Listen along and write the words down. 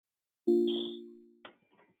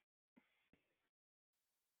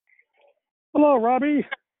Hello, Robbie.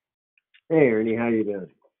 Hey Ernie, how you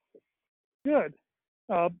doing? Good.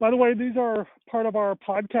 By the way, these are part of our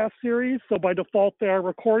podcast series, so by default they are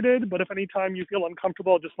recorded. But if any time you feel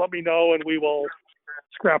uncomfortable, just let me know and we will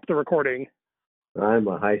scrap the recording. I'm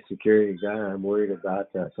a high security guy. I'm worried about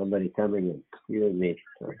somebody coming and stealing me.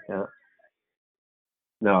 So, yeah.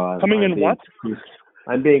 No, Coming I'm in what?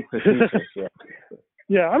 I'm being facetious. Yeah.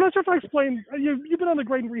 Yeah, I'm not sure if I explained. You've been on the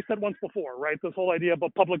Great Reset once before, right? This whole idea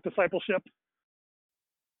about public discipleship.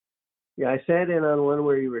 Yeah, I sat in on one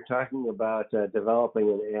where you were talking about developing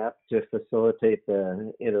an app to facilitate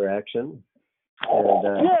the interaction, and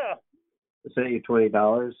Yeah, I sent you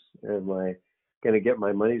 $20. Am I going to get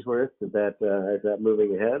my money's worth? Is that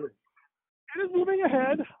moving ahead? it is moving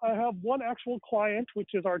ahead. I have one actual client, which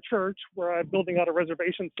is our church, where I'm building out a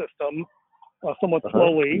reservation system somewhat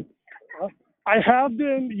slowly. I have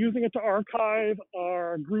been using it to archive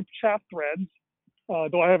our group chat threads,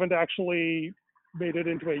 though I haven't actually made it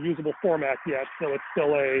into a usable format yet, so it's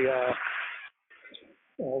still a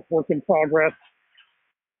work in progress.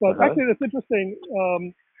 But actually, that's interesting.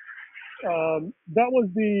 That was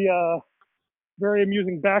the very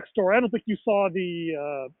amusing backstory. I don't think you saw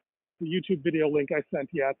the YouTube video link I sent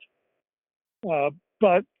yet,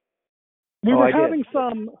 but we were having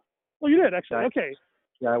some. Oh, you did actually. Okay.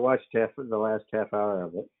 Yeah, I watched the last half hour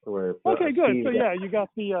of it. Where okay, good. So yeah, you got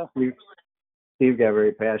the. Steve got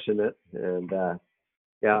very passionate, and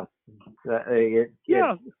yeah,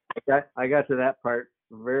 I got to that part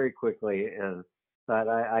very quickly, and thought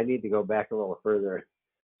I need to go back a little further and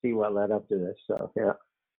see what led up to this. So yeah.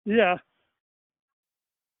 Yeah.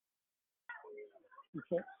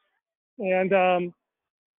 Okay. And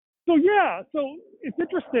so yeah, so it's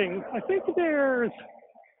interesting. I think there's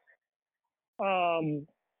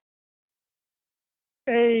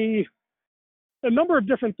a number of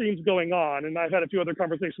different themes going on, and I've had a few other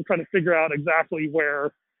conversations trying to figure out exactly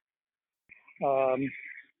where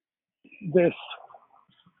this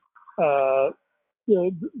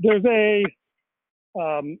there's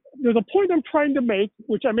a point I'm trying to make,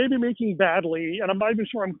 which I may be making badly, and I'm not even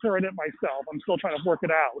sure I'm clear on it myself. I'm still trying to work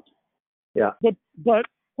it out. Yeah. But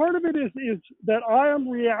part of it is that I am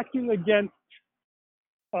reacting against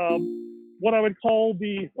what I would call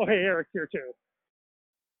the. Oh, hey, Eric's here too.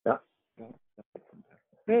 Yeah.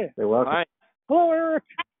 Hey. You're welcome. Hi. Hello, Eric.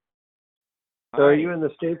 So are you in the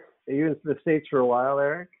States? Are you in the States for a while,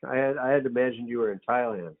 Eric? I had imagined you were in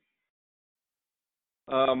Thailand.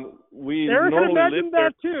 We Eric had normally imagined live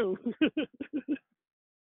that too.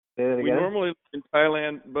 Say it again? We normally live in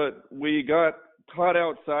Thailand, but we got caught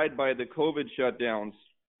outside by the COVID shutdowns.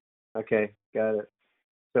 Okay, got it.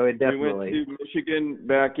 So it definitely. We went to Michigan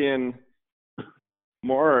back in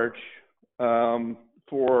March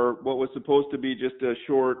for what was supposed to be just a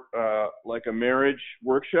short, like a marriage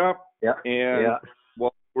workshop. Yeah. And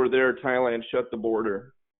while we were there, Thailand shut the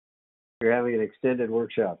border. You're having an extended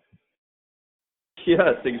workshop.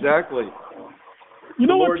 Yes, exactly. You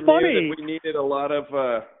know the what's Lord funny? Knew that we needed a lot of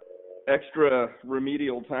extra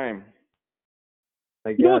remedial time. I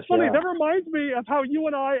guess, you know what's funny? yeah. That reminds me of how you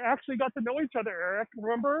and I actually got to know each other, Eric.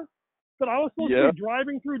 Remember that I was supposed to be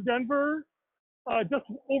driving through Denver just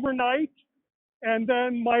overnight, and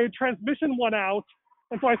then my transmission went out,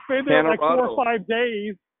 and so I stayed there like 4 or 5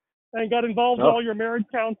 days and got involved in all your marriage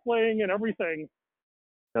counseling and everything.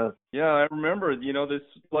 Yeah, I remember. This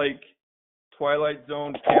like Twilight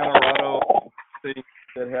Zone Colorado thing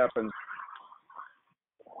that happened.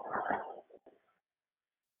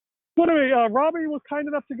 So anyway, Robbie was kind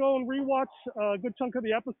enough to go and rewatch a good chunk of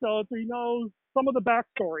the episode, so he knows some of the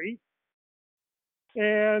backstory.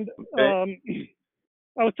 And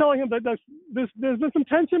I was telling him that there's been some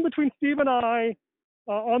tension between Steve and I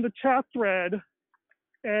on the chat thread,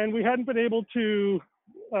 and we hadn't been able to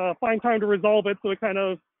find time to resolve it, so it kind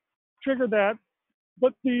of triggered that.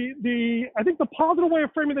 But I think the positive way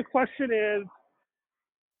of framing the question is,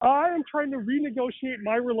 I am trying to renegotiate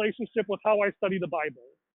my relationship with how I study the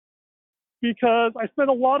Bible, because I spent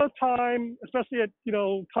a lot of time, especially at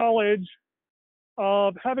college,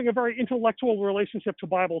 having a very intellectual relationship to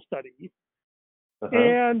Bible study.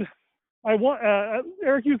 And I want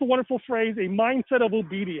Eric used the wonderful phrase, a mindset of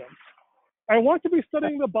obedience. I want to be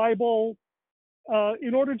studying the Bible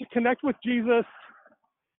in order to connect with Jesus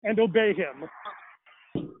and obey him,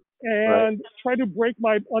 and try to break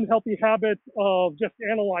my unhealthy habit of just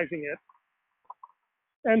analyzing it.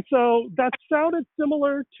 And so that sounded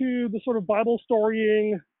similar to the sort of Bible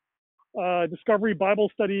storying, discovery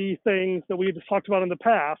Bible study things that we just talked about in the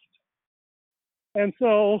past. And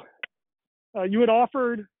so you had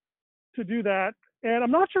offered to do that. And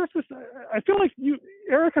I'm not sure if I feel like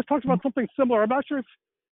Eric has talked about something similar. I'm not sure if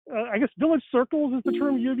I guess village circles is the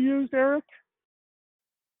term you've used, Eric.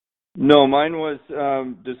 No, mine was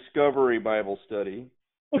Discovery Bible Study.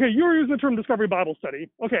 Okay, you were using the term Discovery Bible Study.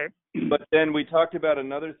 Okay. But then we talked about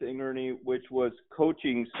another thing, Ernie, which was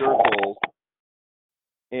coaching circles.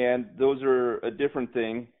 And those are a different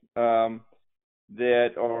thing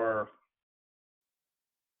that are,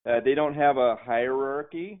 they don't have a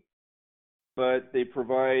hierarchy, but they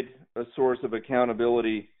provide a source of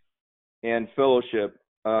accountability and fellowship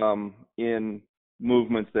in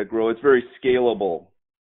movements that grow. It's very scalable.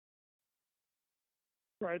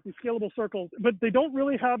 Right, these scalable circles, but they don't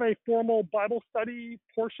really have a formal Bible study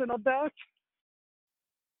portion of that.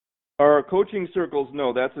 Our coaching circles,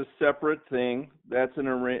 no, that's a separate thing.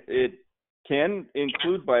 It can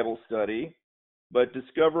include Bible study, but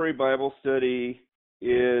Discovery Bible Study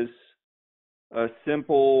is a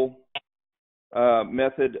simple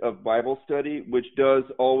method of Bible study, which does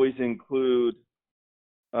always include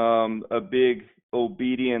a big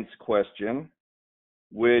obedience question,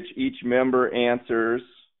 which each member answers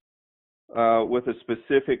with a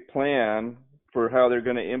specific plan for how they're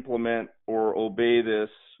going to implement or obey this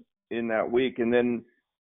in that week. And then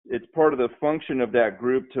it's part of the function of that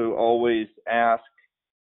group to always ask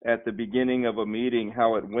at the beginning of a meeting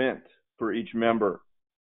how it went for each member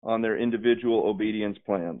on their individual obedience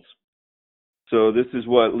plans. So this is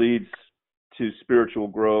what leads to spiritual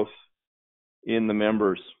growth in the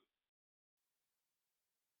members.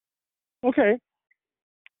 Okay.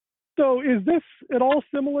 So is this at all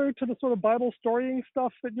similar to the sort of Bible storying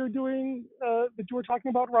stuff that you're doing, that you were talking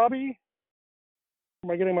about, Robbie? Am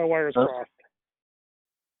I getting my wires crossed?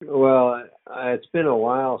 Well, it's been a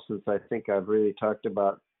while since I think I've really talked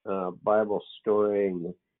about Bible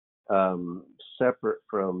storying separate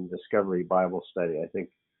from Discovery Bible Study. I think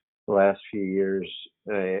the last few years,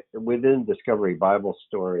 within Discovery Bible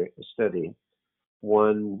Study,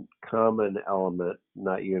 one common element,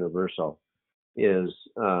 not universal, is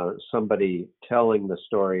somebody telling the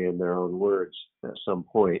story in their own words at some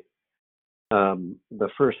point. The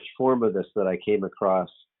first form of this that I came across,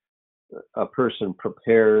 a person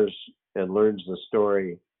prepares and learns the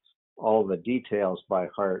story, all the details by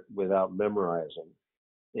heart without memorizing,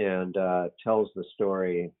 and tells the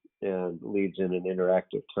story and leads in an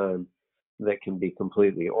interactive time that can be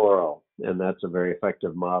completely oral. And that's a very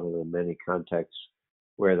effective model in many contexts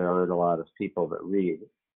where there aren't a lot of people that read.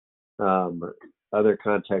 Other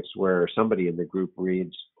contexts where somebody in the group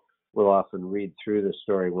reads will often read through the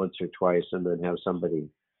story once or twice and then have somebody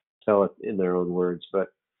tell it in their own words. But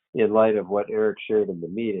in light of what Eric shared in the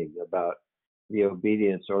meeting about the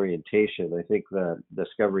obedience orientation, I think the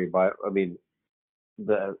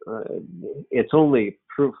it's only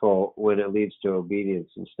fruitful when it leads to obedience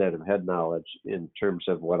instead of head knowledge in terms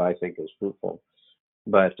of what I think is fruitful.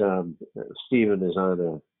 But Stephen is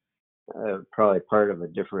on probably part of a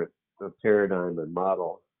different paradigm and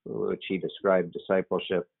model, which he described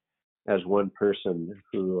discipleship as one person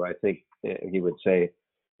who I think he would say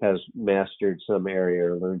has mastered some area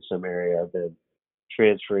or learned some area, then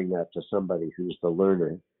transferring that to somebody who's the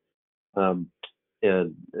learner.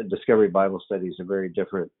 And Discovery Bible Study is a very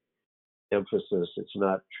different emphasis. It's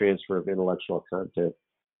not transfer of intellectual content.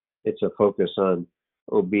 It's a focus on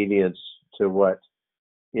obedience to what,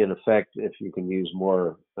 in effect, if you can use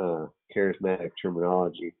more charismatic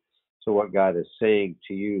terminology, to what God is saying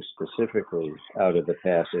to you specifically out of the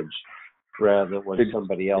passage, rather than what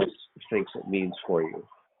somebody else thinks it means for you.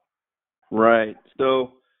 Right.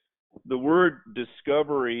 So the word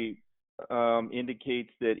discovery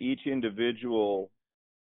indicates that each individual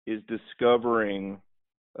is discovering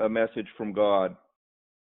a message from God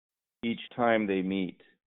each time they meet.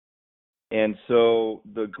 And so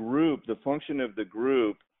the function of the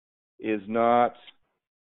group is not,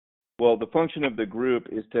 well, the function of the group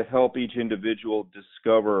is to help each individual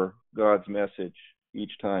discover God's message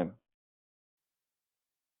each time.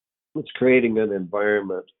 It's creating an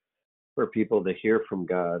environment for people to hear from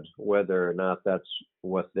God, whether or not that's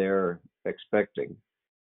what they're expecting.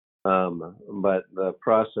 But the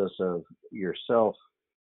process of yourself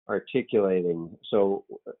articulating, so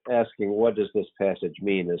asking what does this passage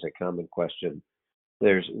mean is a common question.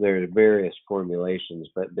 There's various formulations,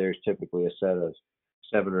 but there's typically a set of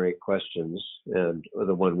 7 or 8 questions, and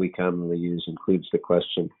the one we commonly use includes the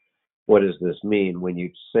question, what does this mean? When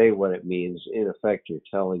you say what it means, in effect, you're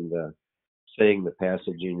saying the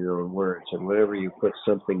passage in your own words. And whenever you put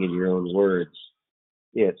something in your own words,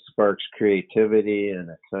 it sparks creativity and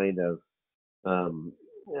a kind of,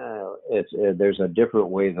 there's a different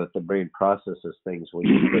way that the brain processes things when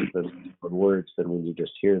you put them in words than when you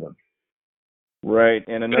just hear them. Right.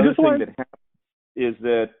 And another thing that happens is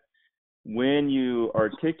that when you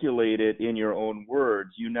articulate it in your own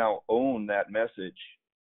words, you now own that message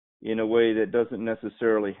in a way that doesn't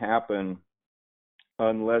necessarily happen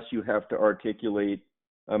unless you have to articulate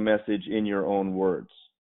a message in your own words.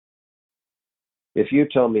 If you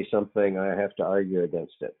tell me something, I have to argue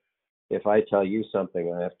against it. If I tell you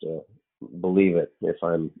something, I have to believe it. If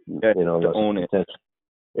I'm, To own it.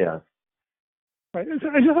 Yeah. Right.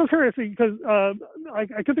 I just was curious because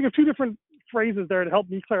I could think of two different phrases there to help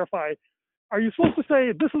me clarify. Are you supposed to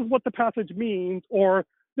say this is what the passage means, or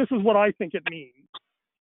this is what I think it means?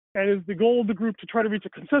 And is the goal of the group to try to reach a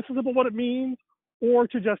consensus about what it means, or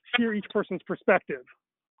to just hear each person's perspective?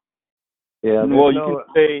 Yeah. Well, you can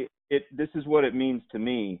say this is what it means to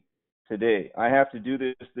me today. I have to do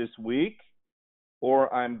this week,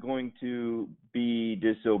 or I'm going to be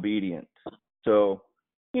disobedient. So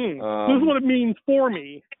This is what it means for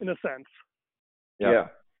me, in a sense. Yeah.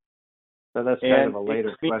 So that's kind of a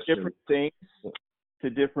later question. Different things to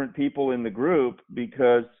different people in the group,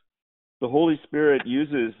 because the Holy Spirit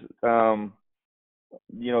uses, the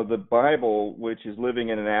Bible, which is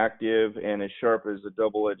living and active and as sharp as a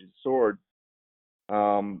double-edged sword.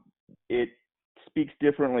 It speaks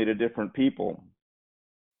differently to different people.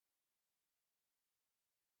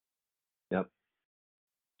 Yep.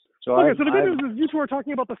 So the good news is you two are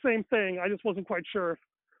talking about the same thing. I just wasn't quite sure.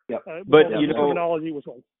 Yep. But the terminology was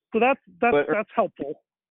one. So that's helpful.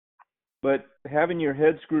 But having your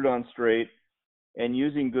head screwed on straight and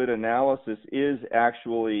using good analysis is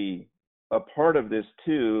actually a part of this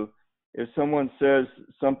too. If someone says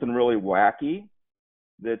something really wacky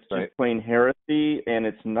that's just plain heresy and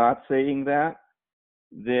it's not saying that,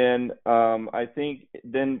 then I think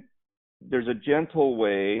then there's a gentle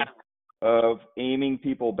way of aiming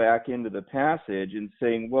people back into the passage and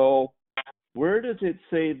saying, well, where does it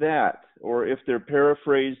say that? Or if their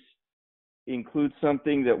paraphrase includes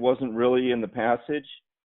something that wasn't really in the passage,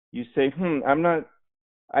 you say,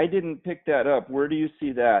 I didn't pick that up. Where do you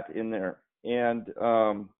see that in there? And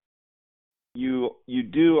you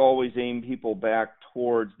do always aim people back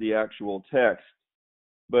towards the actual text,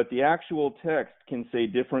 but the actual text can say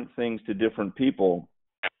different things to different people.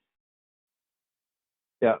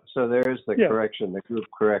 Yeah, so there's the correction, the group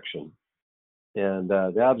correction. And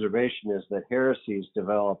the observation is that heresies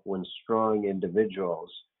develop when strong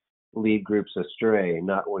individuals lead groups astray,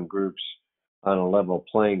 not when groups on a level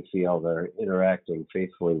playing field are interacting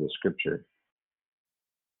faithfully with Scripture.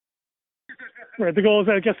 Right. The goal is,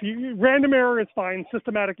 I guess, random error is fine.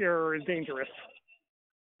 Systematic error is dangerous.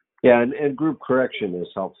 Yeah, and group correction is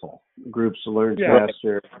helpful. Groups learn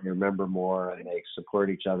faster, remember more, and they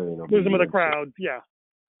support each other. Wisdom of the crowd, yeah.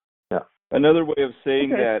 Another way of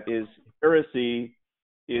saying that is heresy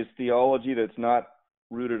is theology that's not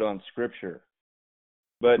rooted on Scripture.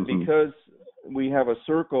 But because we have a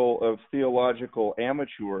circle of theological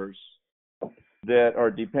amateurs that are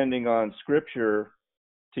depending on Scripture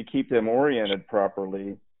to keep them oriented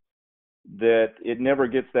properly, that it never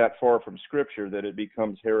gets that far from Scripture that it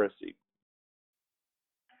becomes heresy.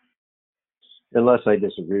 Unless I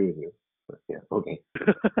disagree with you. But yeah, okay.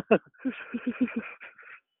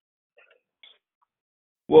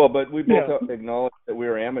 Well, but we both acknowledge that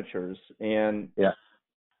we're amateurs, and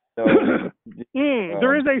so,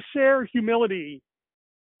 there is a shared humility,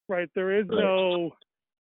 right? There is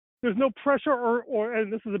there's no pressure or,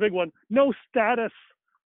 and this is a big one, no status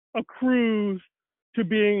accrues to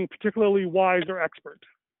being particularly wise or expert.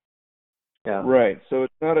 Yeah. Right. So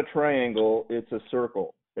it's not a triangle; it's a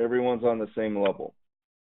circle. Everyone's on the same level.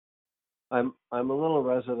 I'm a little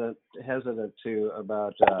hesitant too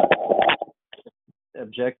about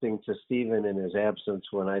objecting to Stephen in his absence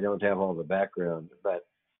when I don't have all the background, but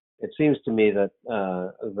it seems to me that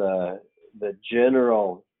the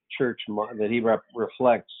general church that he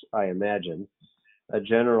reflects, I imagine, a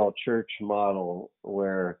general church model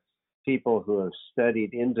where people who have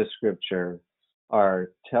studied into Scripture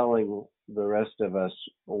are telling the rest of us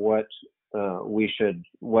what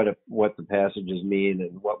the passages mean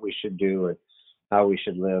and what we should do and how we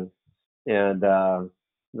should live, and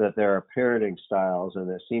that there are parenting styles, and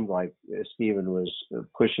it seemed like Stephen was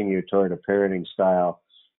pushing you toward a parenting style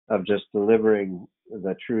of just delivering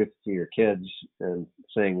the truth to your kids and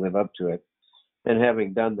saying live up to it. And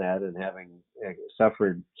having done that and having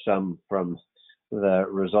suffered some from the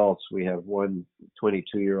results, we have one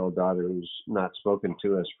 22-year-old daughter who's not spoken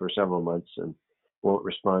to us for several months and won't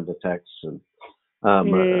respond to texts. And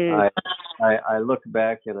I look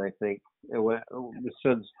back and I think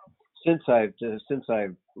since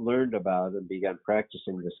I've learned about and begun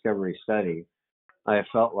practicing discovery study, I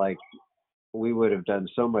felt like we would have done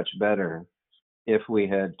so much better if we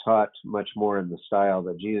had taught much more in the style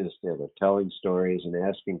that Jesus did, of telling stories and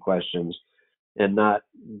asking questions, and not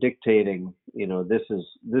dictating, this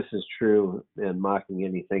is true, and mocking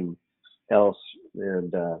anything else.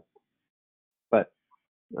 And but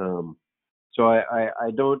so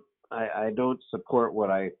I don't support what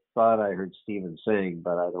I thought I heard Stephen saying,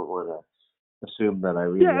 but I don't want to assume that I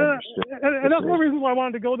really understood. And that's one reason why I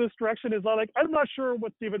wanted to go this direction. Is I'm not sure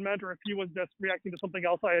what Stephen meant, or if he was just reacting to something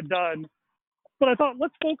else I had done. But I thought,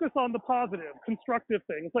 let's focus on the positive, constructive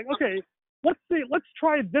thing. It's okay, let's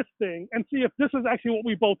try this thing and see if this is actually what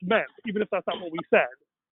we both meant, even if that's not what we said.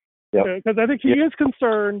 Because I think he is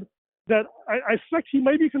concerned that I suspect he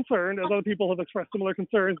may be concerned, as other people have expressed similar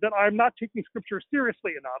concerns, that I'm not taking Scripture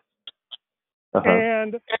seriously enough.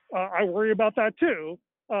 And I worry about that too.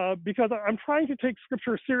 Because I'm trying to take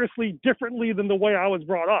Scripture seriously differently than the way I was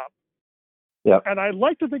brought up. And I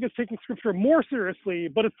like to think it's taking Scripture more seriously,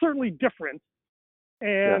 but it's certainly different.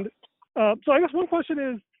 And so I guess one question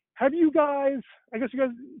is, have you guys,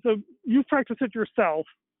 so you practice it yourself.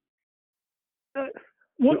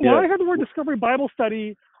 When I hear the word Discovery Bible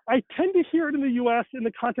Study, I tend to hear it in the U.S. in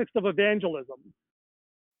the context of evangelism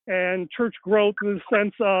and church growth, in the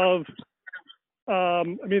sense of,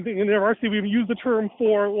 in the RC, we've used the term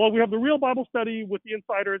we have the real Bible study with the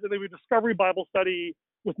insiders, and then we have Discovery Bible Study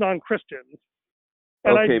with non-Christians.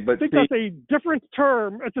 And I think that's a different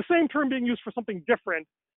term. It's the same term being used for something different,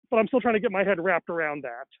 but I'm still trying to get my head wrapped around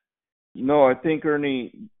that. No, I think,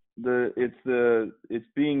 Ernie, it's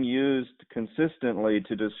being used consistently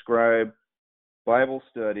to describe Bible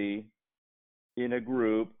study in a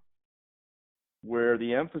group where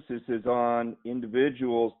the emphasis is on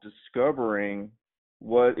individuals discovering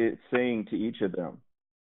what it's saying to each of them.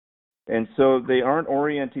 And so they aren't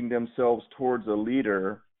orienting themselves towards a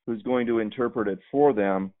leader who's going to interpret it for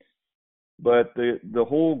them, but the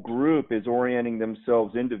whole group is orienting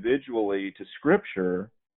themselves individually to Scripture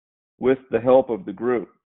with the help of the group.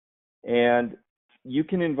 And you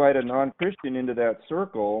can invite a non-Christian into that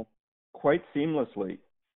circle quite seamlessly,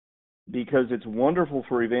 because it's wonderful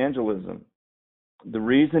for evangelism. The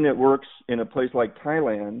reason it works in a place like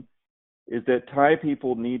Thailand is that Thai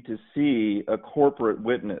people need to see a corporate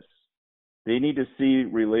witness. They need to see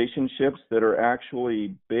relationships that are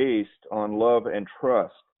actually based on love and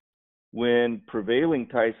trust, when prevailing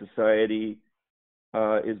Thai society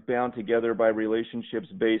is bound together by relationships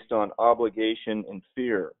based on obligation and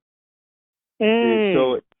fear.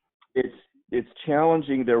 So it's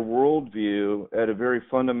challenging their worldview at a very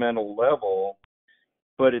fundamental level,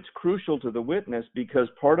 but it's crucial to the witness, because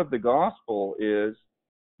part of the gospel is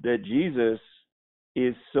that Jesus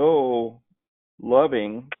is so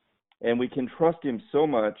loving, and we can trust him so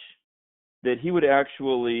much that he would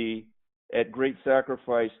actually, at great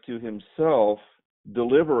sacrifice to himself,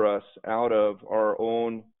 deliver us out of our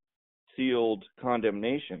own sealed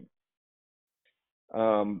condemnation.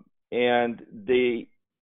 And they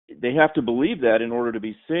have to believe that in order to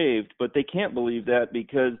be saved, but they can't believe that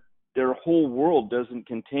because their whole world doesn't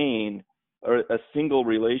contain a single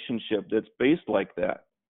relationship that's based like that.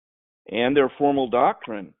 And their formal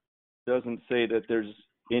doctrine doesn't say that there's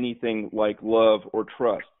anything like love or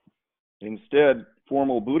trust. Instead,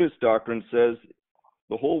 formal Buddhist doctrine says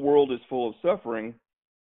the whole world is full of suffering,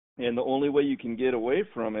 and the only way you can get away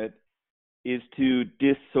from it is to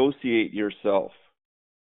dissociate yourself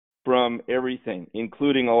from everything,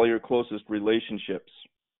 including all your closest relationships.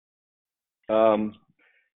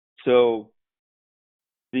 So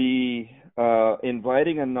the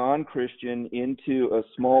inviting a non-Christian into a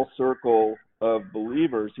small circle of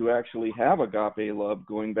believers who actually have agape love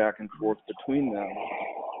going back and forth between them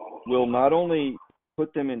will not only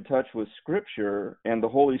put them in touch with Scripture, and the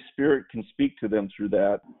Holy Spirit can speak to them through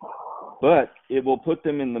that, but it will put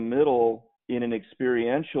them in the middle in an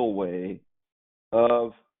experiential way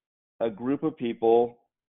of a group of people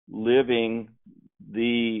living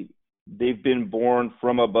they've been born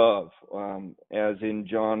from above, as in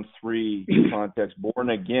John 3 context, born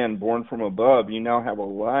again, born from above. You now have a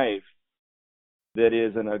life that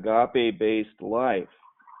is an agape-based life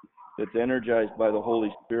that's energized by the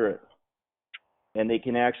Holy Spirit. And they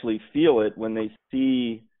can actually feel it when they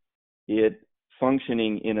see it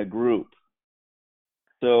functioning in a group.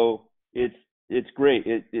 So it's great.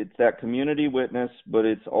 It's that community witness, but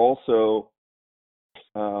it's also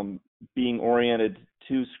being oriented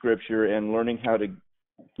to Scripture and learning how to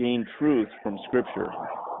gain truth from Scripture.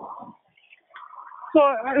 So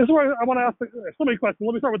I want to ask so many questions.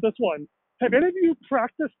 Let me start with this one. Have any of you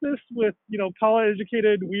practiced this with,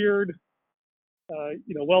 college-educated, weird,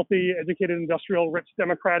 wealthy, educated, industrial, rich,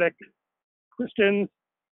 democratic Christians?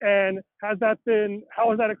 And how has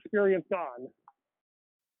that experience gone?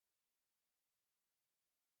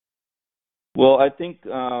 Well, I think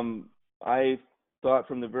I thought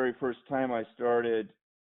from the very first time I started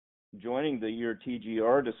joining the year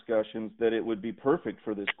TGR discussions that it would be perfect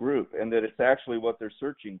for this group, and that it's actually what they're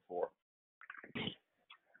searching for.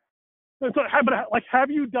 So,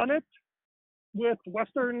 have you done it with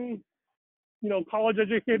Western,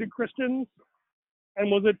 college-educated Christians?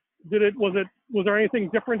 And was there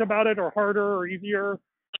anything different about it, or harder, or easier?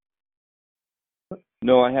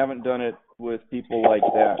 No, I haven't done it with people like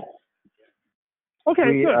that.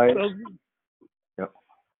 Okay, good.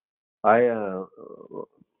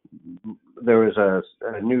 There was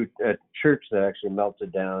a new church that actually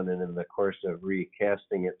melted down, and in the course of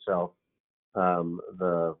recasting itself,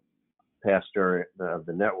 the pastor of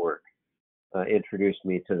the network introduced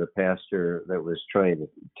me to the pastor that was trying to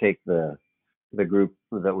take the group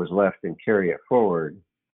that was left and carry it forward.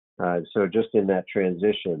 So just in that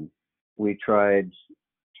transition, we tried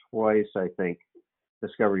twice, I think,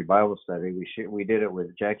 Discovery Bible Study. We did it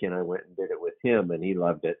with Jackie, and I went and did it with him, and he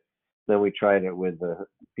loved it. Then we tried it with the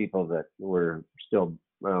people that were still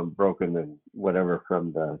broken and whatever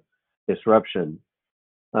from the disruption.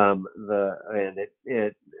 And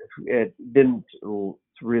it didn't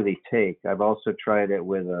really take. I've also tried it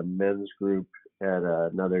with a men's group at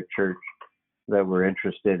another church that were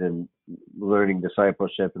interested in learning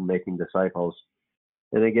discipleship and making disciples.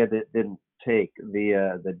 And again, it didn't take.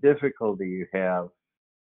 The difficulty you have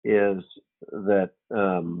is that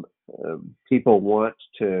people want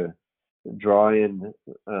to draw in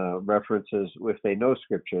references. If they know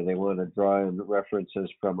scripture, they want to draw in references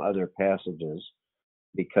from other passages,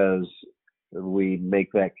 because we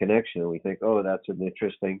make that connection. We think, oh, that's an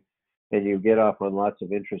interesting, and you get off on lots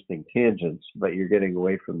of interesting tangents, but you're getting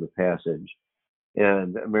away from the passage.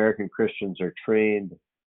 And American Christians are trained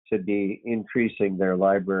to be increasing their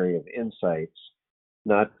library of insights,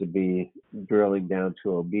 not to be drilling down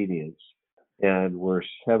to obedience. And we're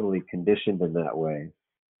heavily conditioned in that way.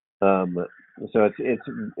 So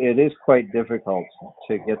it is quite difficult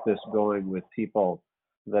to get this going with people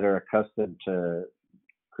that are accustomed to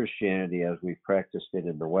Christianity as we've practiced it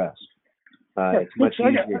in the West. It's much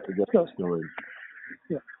easier to get this going.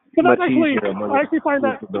 Yeah. But that's I actually find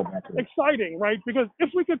that exciting, right? Because if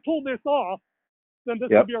we could pull this off, then this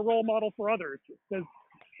would be a role model for others.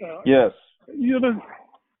 Yes. You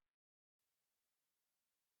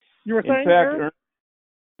were saying, in fact, Ernest,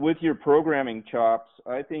 with your programming chops,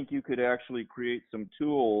 I think you could actually create some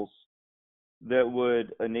tools that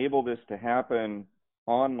would enable this to happen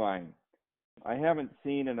online. I haven't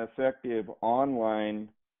seen an effective online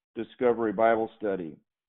Discovery Bible Study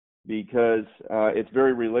because it's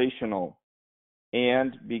very relational,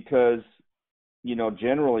 and because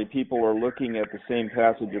generally people are looking at the same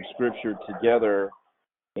passage of Scripture together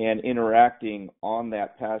and interacting on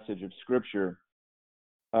that passage of Scripture.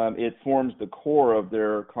 It forms the core of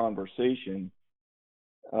their conversation,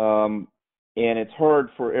 and it's hard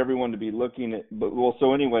for everyone to be looking at.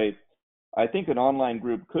 So anyway, I think an online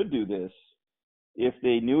group could do this if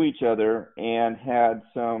they knew each other and had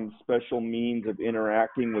some special means of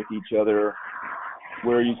interacting with each other,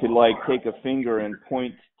 where you could take a finger and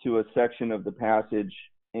point to a section of the passage,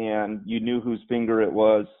 and you knew whose finger it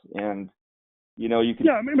was, and you could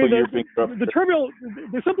put your finger up.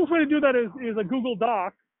 The simplest way to do that is a Google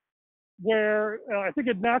Doc, where I think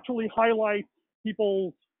it naturally highlights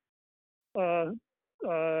people's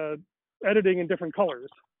editing in different colors.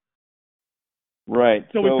 Right.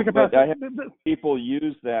 So I have people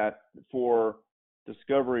use that for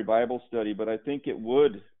Discovery Bible Study, but I think it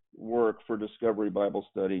would work for Discovery Bible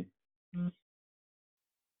Study.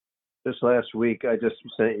 This last week, I just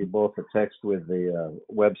sent you both a text with the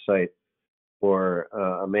website for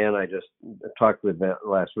a man I just talked with that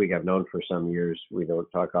last week. I've known for some years. We don't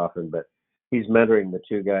talk often, but he's mentoring the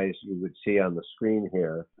two guys you would see on the screen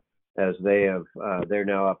here, as they're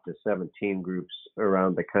now up to 17 groups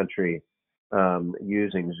around the country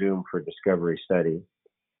using Zoom for Discovery Study.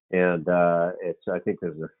 And I think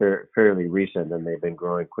this is fairly recent, and they've been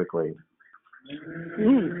growing quickly.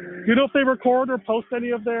 Do you know if they record or post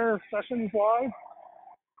any of their sessions live?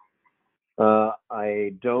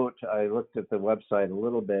 I don't. I looked at the website a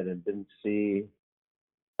little bit and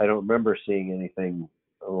I don't remember seeing anything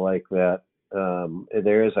like that.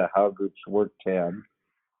 There is a How Groups Work tab,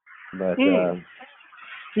 but can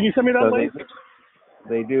you send me that link?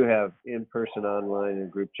 They do have in-person, online, and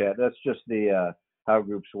group chat. That's just the How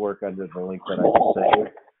Groups Work under the link that I just sent you.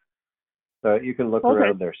 So you can look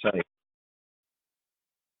around their site.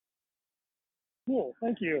 Cool,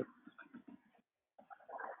 thank you.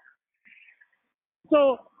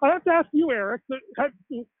 So I have to ask you, Eric,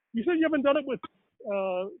 you said you haven't done it with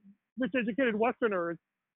rich educated Westerners.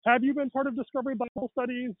 Have you been part of Discovery Bible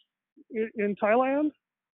Studies in Thailand?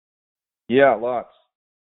 Yeah, lots.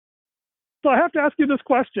 So I have to ask you this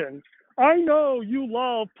question. I know you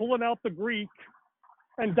love pulling out the Greek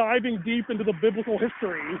and diving deep into the biblical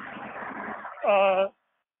history.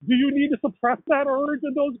 Do you need to suppress that urge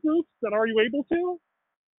in those groups, and are you able to?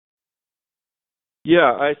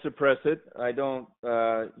 Yeah, I suppress it. I don't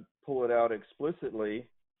pull it out explicitly.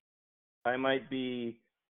 I might be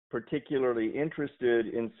particularly interested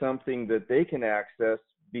in something that they can access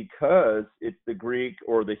because it's the Greek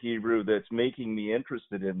or the Hebrew that's making me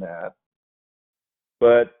interested in that.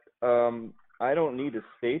 But I don't need to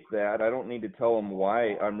state that. I don't need to tell them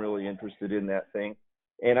why I'm really interested in that thing.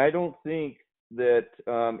 And I don't think that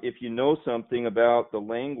if you know something about the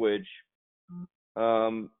language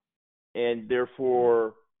and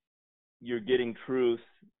therefore you're getting truth,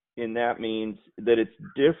 and that means that it's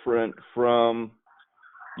different from,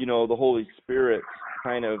 you know, the Holy Spirit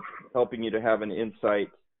kind of helping you to have an insight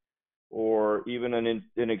or even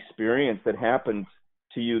an experience that happened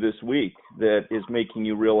to you this week that is making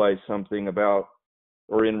you realize something about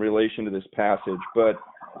or in relation to this passage. But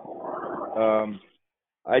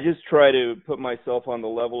I just try to put myself on the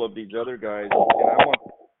level of these other guys, and I want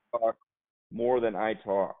to talk more than I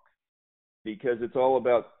talk, because it's all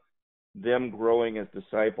about them growing as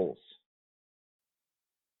disciples.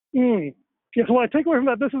 Yeah, so what I take away from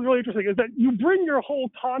that, this is really interesting, is that you bring your whole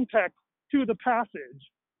context to the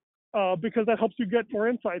passage because that helps you get more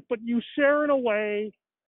insights, but you share in a way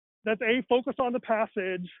that's A, focused on the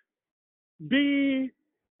passage, B,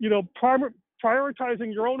 you know,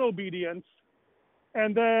 prioritizing your own obedience,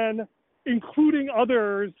 and then including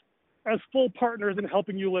others as full partners in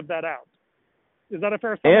helping you live that out. Is that a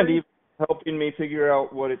fair summary? And even helping me figure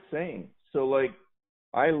out what it's saying. So, like,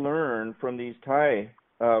 I learned from these Thai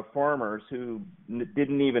farmers who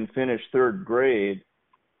didn't even finish third grade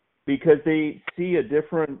because they see a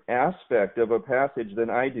different aspect of a passage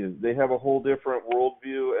than I do. They have a whole different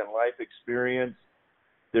worldview and life experience.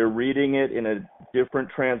 They're reading it in a different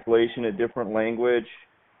translation, a different language,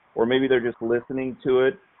 or maybe they're just listening to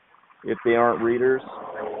it if they aren't readers.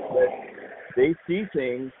 But they see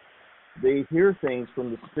things, they hear things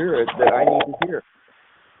from the Spirit that I need to hear.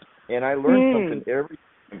 And I learn something every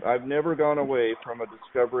time. I've never gone away from a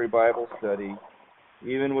Discovery Bible study,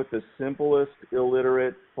 even with the simplest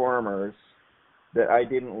illiterate farmers, that I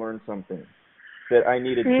didn't learn something that I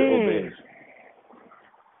needed to obey.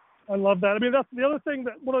 I love that. I mean, that's the other thing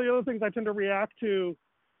that one of the other things I tend to react to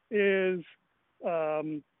is,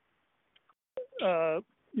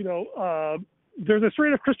 there's a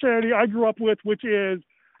strain of Christianity I grew up with, which is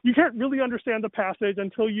you can't really understand the passage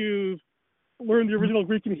until you've learned the original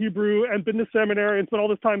Greek and Hebrew and been to seminary and spent all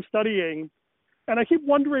this time studying. And I keep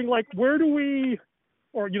wondering, like, where do we,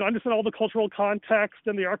 or, you know, understand all the cultural context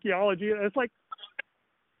and the archaeology? And it's like,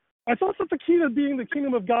 I thought that the key to being the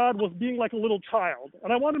kingdom of God was being like a little child.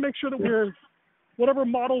 And I want to make sure that we're, whatever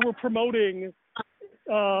model we're promoting,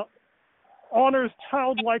 honors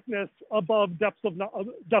childlikeness above depths of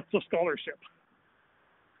scholarship.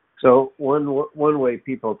 So one way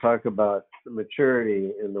people talk about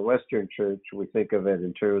maturity in the Western church, we think of it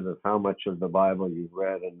in terms of how much of the Bible you've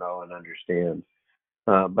read and know and understand.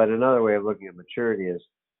 But another way of looking at maturity is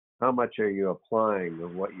how much are you applying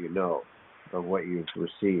of what you know, of what you've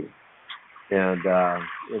received. And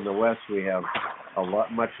in the West, we have a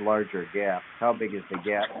much larger gap. How big is the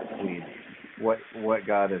gap between what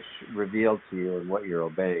God has revealed to you and what you're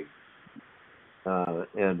obeying?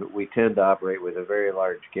 And we tend to operate with a very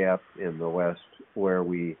large gap in the West, where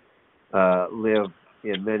we live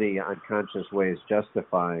in many unconscious ways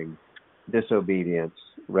justifying disobedience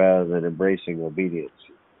rather than embracing obedience.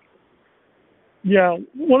 Yeah,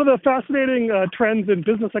 one of the fascinating trends in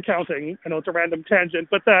business accounting, I know it's a random tangent,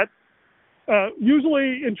 but that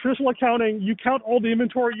usually in traditional accounting, you count all the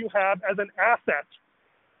inventory you have as an asset,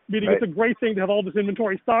 meaning It's a great thing to have all this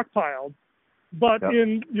inventory stockpiled. But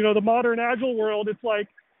in, you know, the modern agile world, it's like,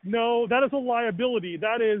 no, that is a liability.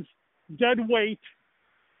 That is dead weight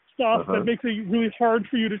stuff that makes it really hard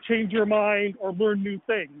for you to change your mind or learn new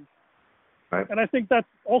things. Right. And I think that's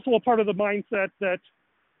also a part of the mindset that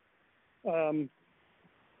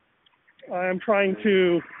I am trying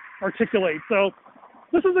to articulate. So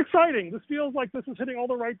this is exciting. This feels like this is hitting all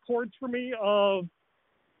the right chords for me of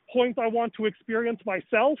points I want to experience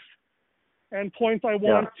myself and points I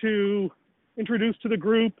want to introduce to the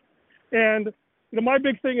group. And, you know, my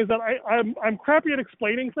big thing is that I'm crappy at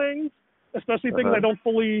explaining things, especially things I don't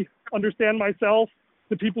fully understand myself,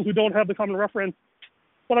 to people who don't have the common reference.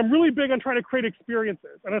 But I'm really big on trying to create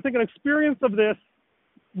experiences. And I think an experience of this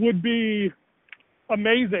would be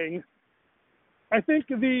amazing. I think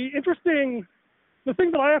the thing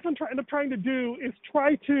that I often end up trying to do is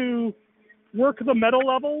try to work the meta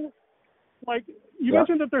level. Like you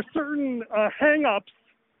mentioned that there's certain hang-ups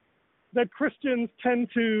that Christians tend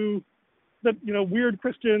to, that, you know, weird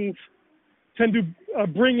Christians tend to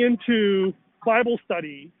bring into Bible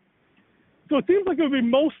study. So it seems like it would be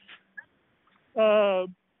most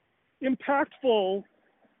impactful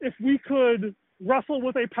if we could wrestle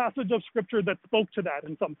with a passage of Scripture that spoke to that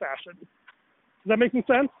in some fashion. Is that making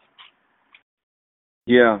sense?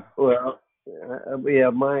 Yeah. Well, yeah,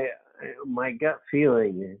 my gut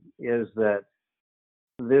feeling is that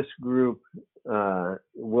this group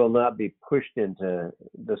will not be pushed into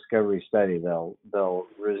discovery study. They'll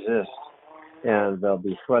resist, and they'll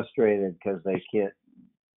be frustrated because they can't,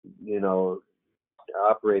 you know,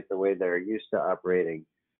 operate the way they're used to operating,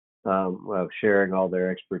 of sharing all their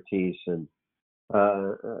expertise. And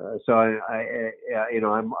so I you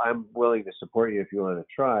know, I'm willing to support you if you want to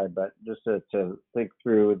try, but just to think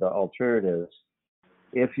through the alternatives.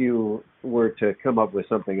 If you were to come up with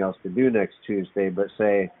something else to do next Tuesday, but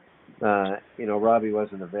say, you know, Robbie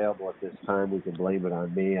wasn't available at this time, we could blame it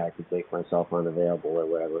on me. I could make myself unavailable or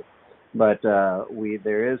whatever. But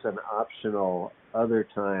there is an optional other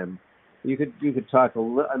time. You could talk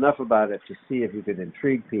enough about it to see if you could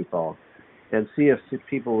intrigue people, and see if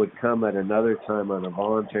people would come at another time on a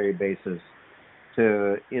voluntary basis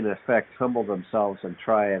to, in effect, humble themselves and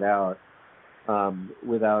try it out,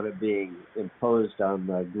 without it being imposed on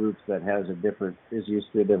the group that is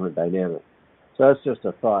used to a different dynamic. So that's just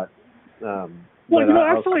a thought. Well, you know,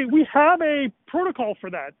 actually, we have a protocol for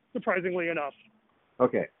that, surprisingly enough.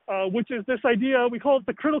 Okay. Which is this idea, we call it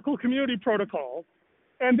the Critical Community Protocol.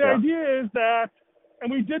 And the idea is that,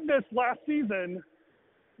 and we did this last season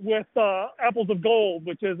with Apples of Gold,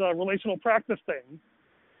 which is a relational practice thing,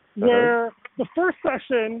 where the first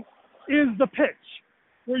session is the pitch,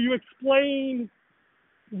 where you explain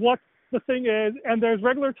what the thing is, and there's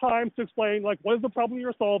regular times to explain, like, what is the problem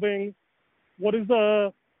you're solving, what is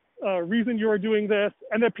the reason you are doing this,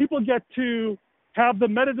 and then people get to have the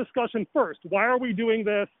meta discussion first. Why are we doing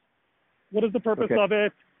this? What is the purpose of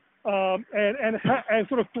it? And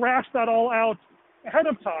sort of thrash that all out ahead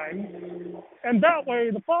of time, and that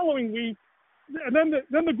way the following week, and then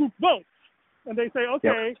the group votes, and they say,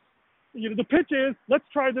 okay, you know, the pitch is, let's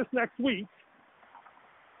try this next week.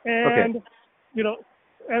 And, you know,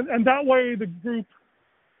 and that way the group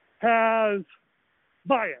has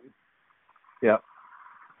buy-in. Yeah.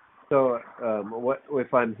 So what,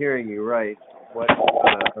 if I'm hearing you right,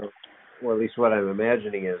 or at least what I'm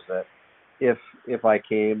imagining is that if I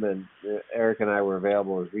came and Eric and I were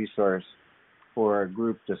available as resource for a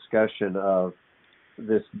group discussion of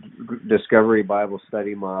this Discovery Bible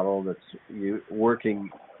study model that's working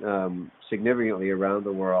significantly around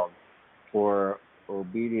the world for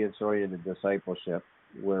obedience-oriented discipleship,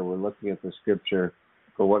 where we're looking at the Scripture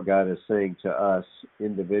for what God is saying to us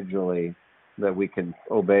individually that we can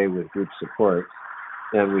obey with group support.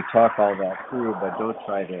 And we talk all that through, but don't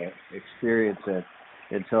try to experience it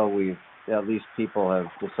until at least people have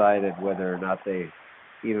decided whether or not they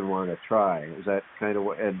even want to try. Is that kind of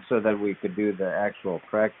what, and so then we could do the actual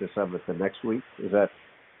practice of it the next week? Is that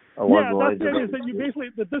along the lines of it? Yeah, that's it, is that you basically,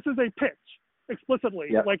 that this is a pitch explicitly,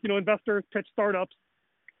 like, you know, investors pitch startups.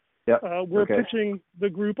 We're pitching the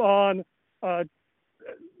group on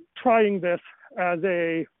trying this as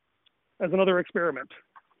another experiment.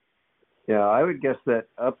 Yeah, I would guess that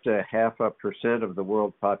up to 0.5% of the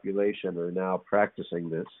world population are now practicing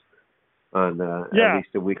this on at least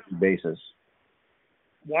a weekly basis.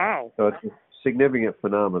 Wow. So it's a significant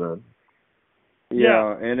phenomenon.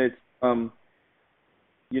 Yeah, and it's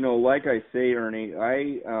you know, like I say, Ernie,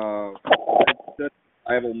 I study the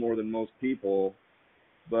Bible more than most people,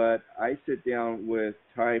 but I sit down with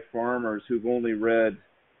Thai farmers who've only read,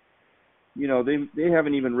 you know, they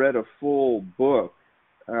haven't even read a full book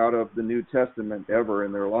out of the New Testament ever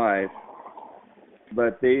in their life,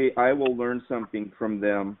 but I will learn something from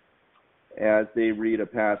them as they read a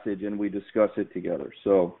passage and we discuss it together.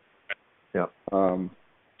 So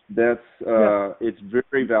it's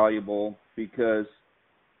very valuable because,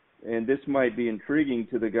 and this might be intriguing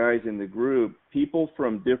to the guys in the group, people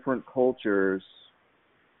from different cultures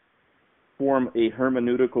form a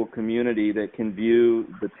hermeneutical community that can view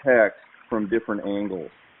the text from different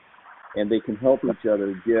angles, and they can help each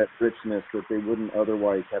other get richness that they wouldn't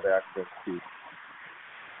otherwise have access to.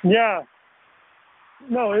 Yeah.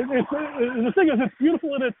 No, the thing is, it's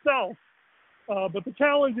beautiful in itself, but the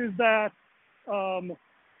challenge is that,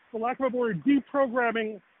 for lack of a word,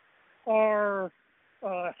 deprogramming our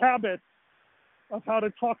habits of how to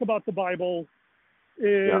talk about the Bible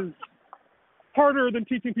is harder than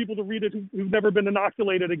teaching people to read it who've never been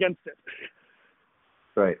inoculated against it.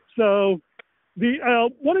 Right. So the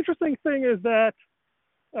one interesting thing is that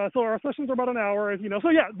so our sessions are about an hour, as you know. So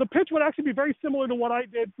yeah, the pitch would actually be very similar to what I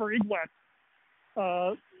did for IGWET.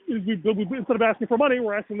 We, instead of asking for money,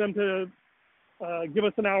 we're asking them to give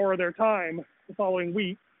us an hour of their time the following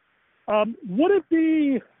week. Would it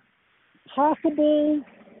be possible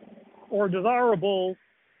or desirable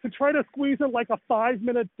to try to squeeze in like a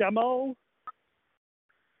 5-minute demo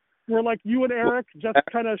where like you and Eric just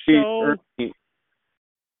kind of show?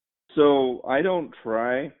 So I don't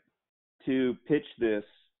try to pitch this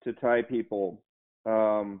to Thai people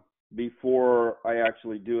before I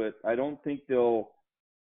actually do it. I don't think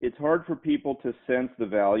it's hard for people to sense the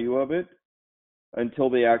value of it until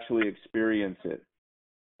they actually experience it.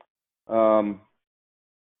 So,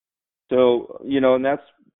 and that's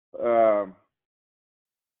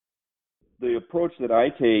the approach that I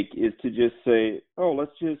take is to just say,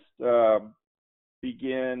 let's just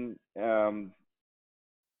begin.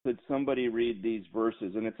 Could somebody read these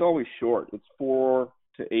verses? And it's always short. It's 4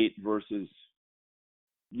 to 8 verses,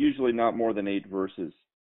 usually not more than 8 verses.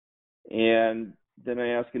 And then I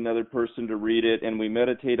ask another person to read it, and we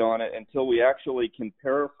meditate on it until we actually can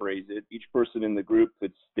paraphrase it. Each person in the group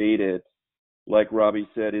could state it, like Robbie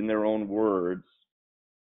said, in their own words.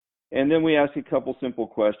 And then we ask a couple simple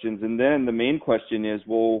questions. And then the main question is,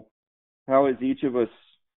 well, how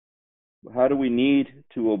do we need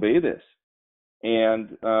to obey this?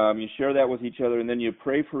 And you share that with each other, and then you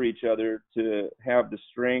pray for each other to have the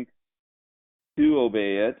strength to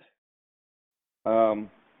obey it. And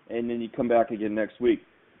then you come back again next week.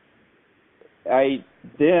 I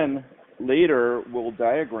then later will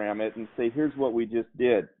diagram it and say, here's what we just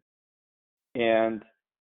did. And,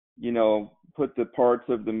 put the parts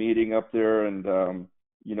of the meeting up there and, a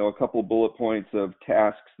couple bullet points of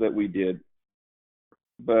tasks that we did.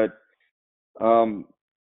 But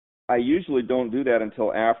I usually don't do that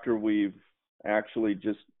until after we've actually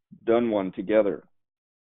just done one together.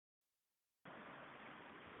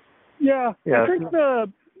 Yeah. I think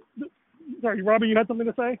sorry, Robbie, you had something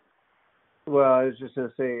to say? Well, I was just going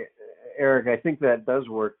to say, Eric, I think that does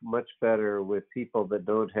work much better with people that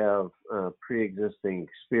don't have pre-existing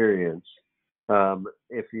experience.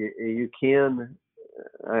 If you can,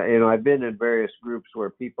 I've been in various groups where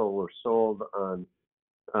people were sold on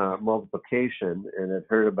multiplication and had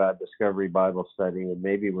heard about Discovery Bible Study, and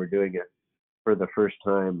maybe we're doing it for the first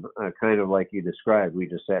time, kind of like you described. We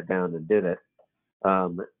just sat down and did it.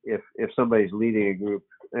 If somebody's leading a group,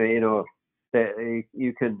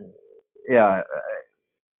 you can,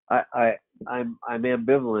 I'm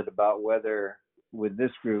ambivalent about whether with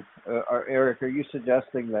this group, Eric, are you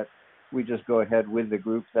suggesting that we just go ahead with the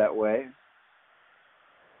group that way?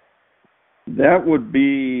 That would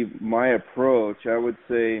be my approach. I would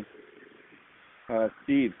say,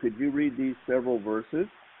 Steve, could you read these several verses?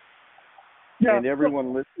 Yeah. And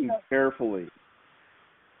everyone listen carefully,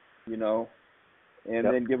 and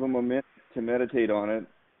then give them a minute to meditate on it.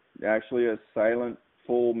 Actually, a silent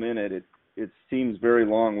full minute. It seems very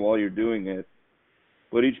long while you're doing it,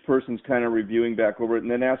 but each person's kind of reviewing back over it,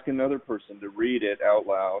 and then ask another person to read it out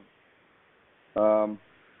loud.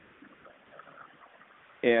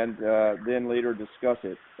 And then later discuss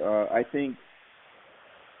it. I think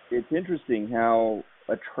it's interesting how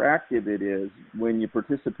attractive it is when you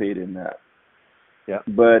participate in that. Yeah.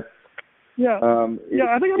 But I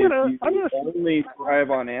think I'm gonna only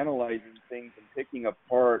thrive on analyzing things and picking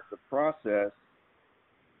apart the process.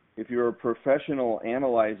 If you're a professional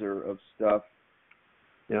analyzer of stuff,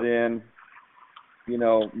 then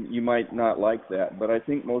you might not like that. But I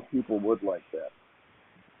think most people would like that.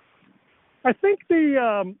 I think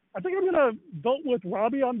I'm going to vote with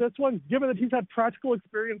Robbie on this one, given that he's had practical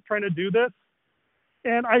experience trying to do this.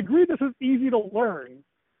 And I agree this is easy to learn,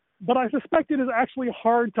 but I suspect it is actually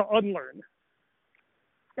hard to unlearn.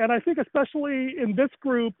 And I think especially in this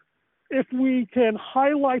group, if we can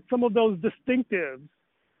highlight some of those distinctives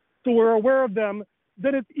so we're aware of them,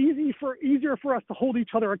 then it's easier for us to hold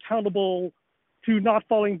each other accountable to not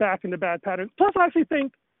falling back into bad patterns. Plus, I actually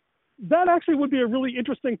think that actually would be a really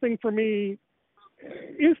interesting thing for me,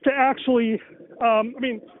 is to actually,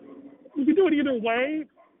 we can do it either way,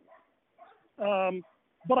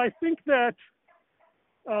 but I think that,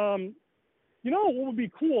 what would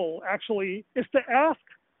be cool, actually, is to ask,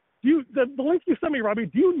 the link you sent me, Robbie,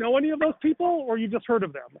 do you know any of those people, or you just heard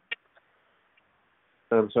of them?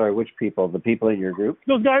 I'm sorry, which people? The people in your group?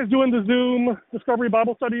 Those guys doing the Zoom Discovery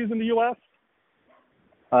Bible Studies in the U.S.?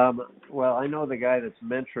 Well, I know the guy that's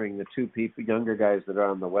mentoring the two younger guys that are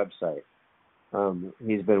on the website.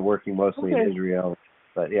 He's been working mostly in Israel.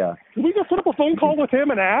 But yeah. Can we just set up a phone call with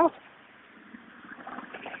him and ask?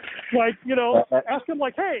 Like, ask him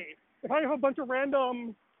like, hey, if I have a bunch of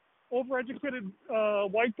random overeducated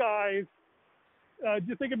white guys, do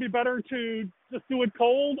you think it'd be better to just do it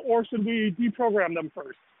cold, or should we deprogram them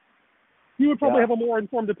first? He would probably have a more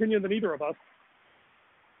informed opinion than either of us.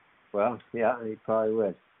 Well, yeah, he probably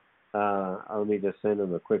would. Let me just send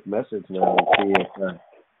him a quick message now and see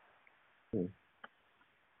if.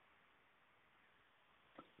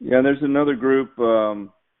 Yeah, there's another group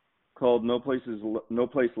called No Place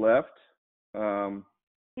Left,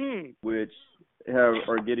 which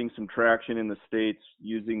are getting some traction in the States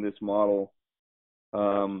using this model.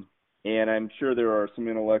 And I'm sure there are some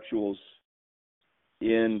intellectuals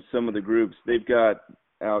in some of the groups. They've got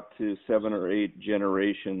out to 7 or 8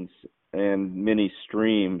 generations and many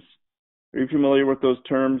streams. Are you familiar with those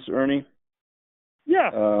terms, Ernie? Yeah.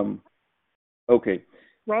 Okay.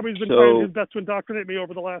 Robbie's been trying his best to indoctrinate me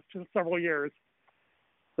over the last several years.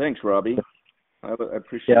 Thanks, Robbie. I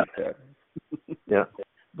appreciate that. Yeah.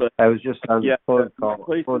 But I was just on the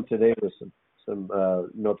phone today with some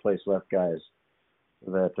No Place Left guys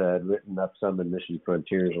that had written up some in Mission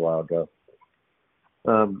Frontiers a while ago.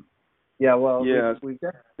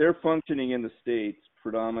 They're functioning in the States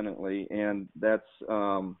predominantly, and that's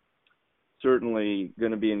certainly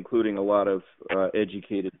going to be including a lot of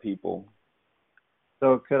educated people.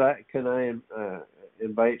 So can I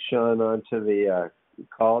invite Sean onto the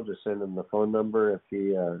call? Just send him the phone number if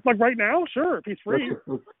he. Like right now, sure, if he's free.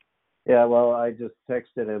 Yeah, well, I just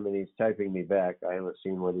texted him and he's typing me back. I haven't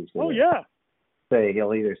seen what he's going to say.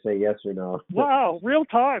 He'll either say yes or no. Wow, real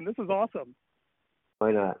time. This is awesome.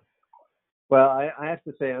 Why not? Well, I have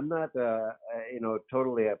to say I'm not,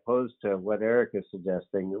 totally opposed to what Eric is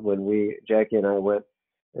suggesting. When Jackie and I went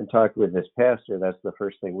and talked with this pastor, that's the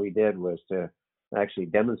first thing we did was to actually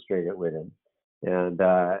demonstrate it with him, and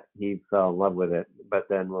he fell in love with it. But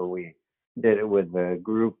then when we did it with the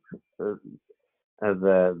group, the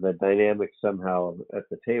dynamic somehow at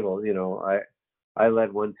the table, I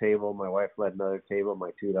led one table, my wife led another table,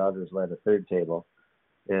 my 2 daughters led a third table,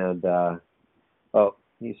 and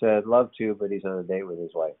he said love to, but he's on a date with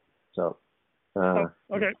his wife. So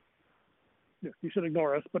okay, yeah, you should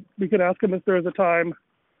ignore us, but we could ask him if there is a time.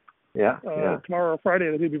 Tomorrow or Friday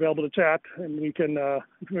that he'd be available to chat, and we can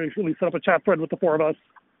really set up a chat thread with the 4 of us.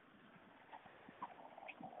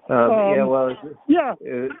 I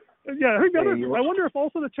wonder if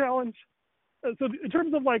also the challenge. So in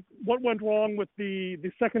terms of like what went wrong with the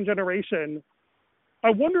second generation,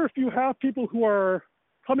 I wonder if you have people who are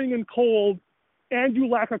coming in cold and you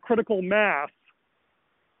lack a critical mass.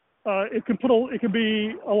 It can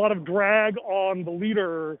be a lot of drag on the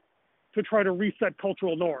leader to try to reset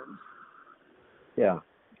cultural norms. Yeah.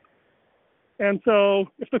 And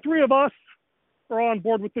so if the 3 of us are on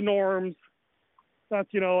board with the norms,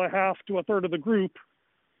 that's, a half to a third of the group,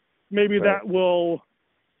 maybe that will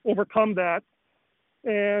overcome that.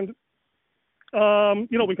 And,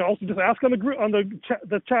 we can also just ask on the group, on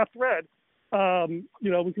the chat thread,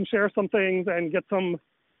 we can share some things and get some,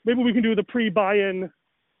 maybe we can do the pre-buy-in.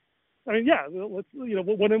 I mean, let's,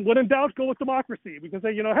 when in doubt, go with democracy. We can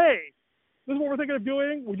say, hey, this is what we're thinking of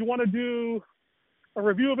doing. Would you want to do a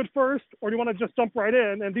review of it first, or do you want to just jump right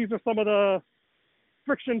in? And these are some of the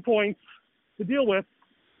friction points to deal with,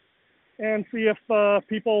 and see if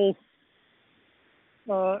people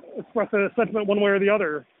express a sentiment one way or the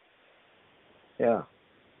other. Yeah.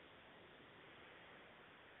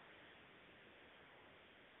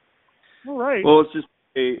 All right. Well, it's just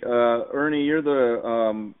Ernie, you're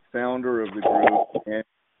the founder of the group and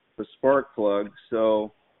the spark plug,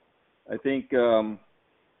 so I think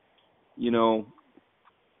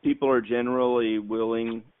people are generally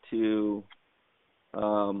willing to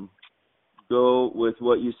go with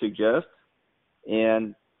what you suggest,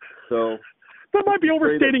 and so that might be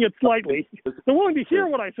overstating it slightly. They're willing to hear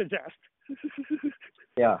what I suggest.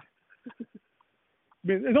 Yeah. I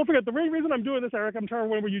mean, and don't forget, the main reason I'm doing this, Eric, I'm trying to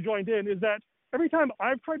remember you joined in, is that every time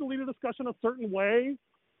I've tried to lead a discussion a certain way,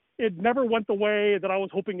 it never went the way that I was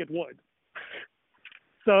hoping it would.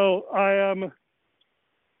 So I am,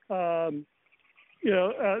 so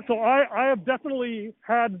I have definitely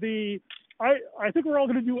had I think we're all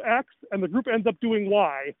going to do X, and the group ends up doing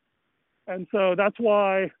Y. And so that's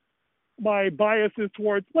why my bias is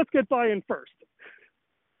towards, let's get buy-in first.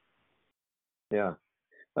 Yeah.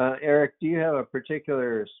 Eric, do you have a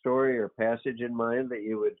particular story or passage in mind that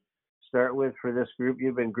you would start with for this group?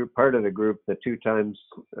 You've been part of the group the 2 times,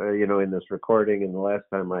 in this recording, and the last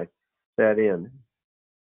time I sat in.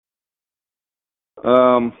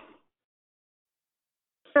 Eric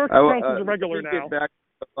counts as a regular now. Get back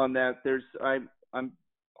on that. I'm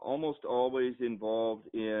almost always involved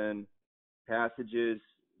in passages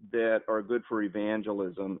that are good for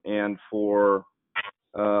evangelism and for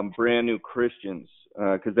brand new Christians,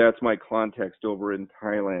 because that's my context over in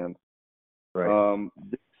Thailand. Right.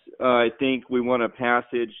 I think we want a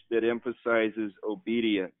passage that emphasizes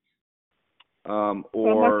obedience.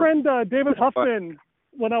 My friend David Huffman,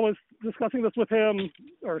 when I was discussing this with him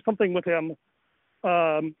or something with him,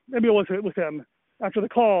 maybe it was with him after the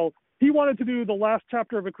call, he wanted to do the last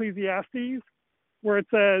chapter of Ecclesiastes where it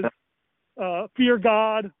says, fear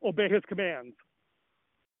God, obey his commands.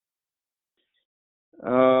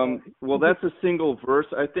 Well, that's a single verse.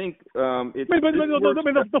 I think it's.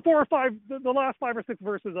 The 4 or 5, the last 5 or 6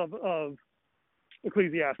 verses of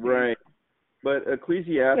Ecclesiastes. Right, but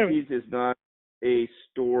Ecclesiastes is not a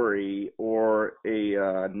story or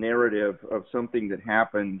a narrative of something that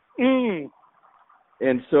happened. And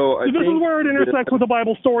so I think this is where it intersects with the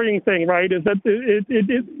Bible storying thing, right? Is that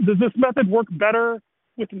does this method work better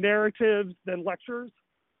with narratives than lectures?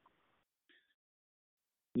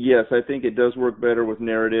 Yes, I think it does work better with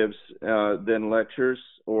narratives than lectures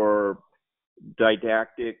or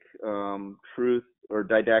didactic truth or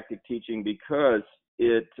didactic teaching, because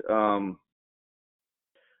it,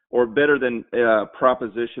 or better than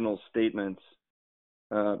propositional statements,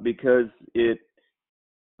 because it,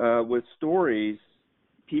 with stories,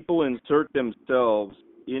 people insert themselves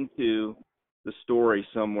into the story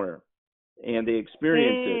somewhere, and they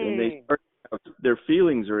experience it, and they start. Their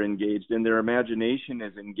feelings are engaged and their imagination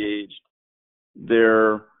is engaged.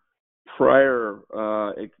 Their prior,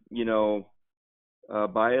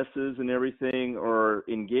 biases and everything are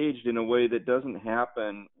engaged in a way that doesn't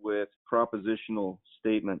happen with propositional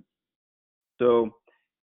statements. So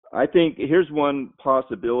I think here's one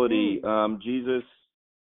possibility. Jesus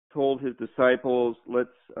told his disciples, let's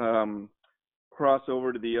cross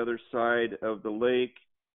over to the other side of the lake.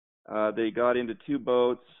 They got into 2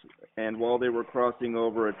 boats, and while they were crossing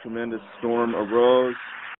over, a tremendous storm arose.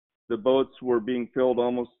 The boats were being filled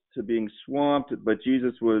almost to being swamped, but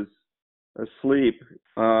Jesus was asleep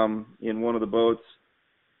in one of the boats,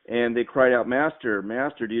 and they cried out, Master,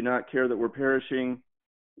 Master, do you not care that we're perishing?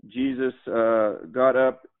 Jesus got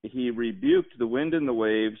up, he rebuked the wind and the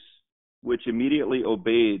waves, which immediately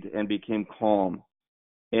obeyed and became calm.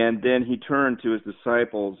 And then he turned to his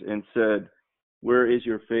disciples and said, where is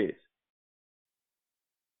your faith?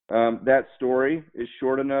 That story is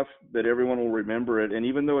short enough that everyone will remember it. And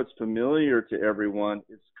even though it's familiar to everyone,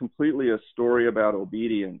 it's completely a story about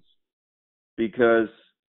obedience. Because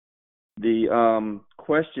the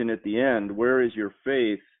question at the end, where is your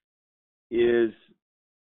faith, is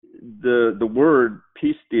the word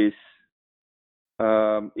pistis,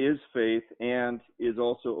 is faith and is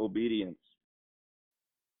also obedience.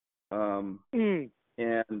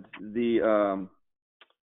 And the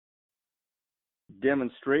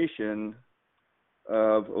demonstration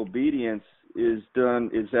of obedience is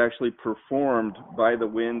actually performed by the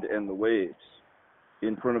wind and the waves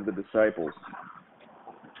in front of the disciples.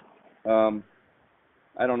 I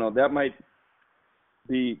don't know. That might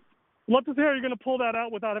be. Love to see how you're going to pull that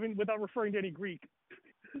out without referring to any Greek.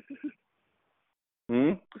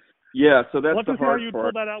 Yeah, so that's the hard part. Love to see how you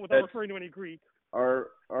pull that out without referring to any Greek.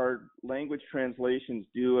 Our language translations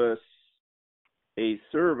do us a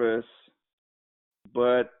service,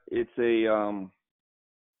 but it's a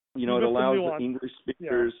it allows English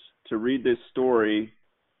speakers to read this story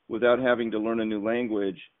without having to learn a new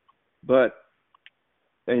language. But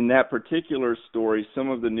in that particular story, some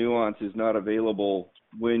of the nuance is not available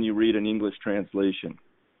when you read an English translation.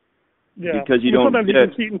 Yeah, because you don't sometimes you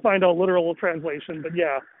can cheat and find a literal translation, but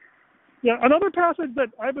yeah. Yeah, another passage that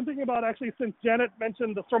I've been thinking about actually since Janet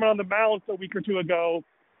mentioned the Sermon on the Mount a week or 2 ago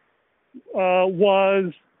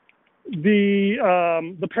was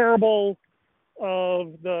the parable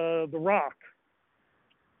of the rock.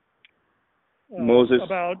 Moses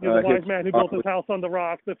about the wise man who built his house on the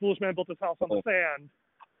rock, the foolish man built his house on the sand.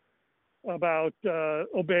 About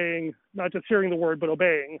obeying, not just hearing the word, but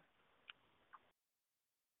obeying.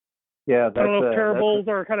 Yeah, I don't know if parables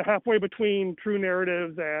are kind of halfway between true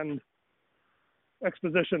narratives and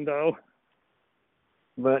exposition, though.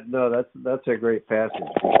 But no, that's a great passage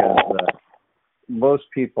because most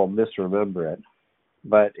people misremember it.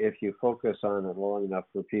 But if you focus on it long enough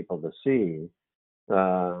for people to see,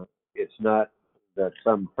 it's not that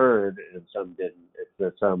some heard and some didn't. It's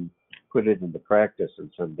that some put it into practice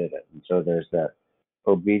and some didn't. And so there's that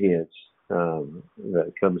obedience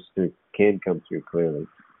that can come through clearly.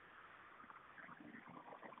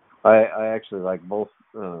 I actually like both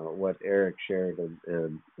what Eric shared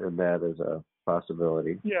and that as a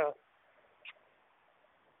possibility. Yeah.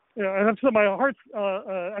 Yeah, I have to say my heart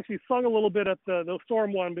actually sung a little bit at the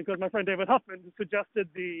storm one because my friend David Huffman suggested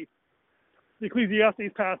the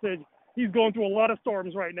Ecclesiastes passage. He's going through a lot of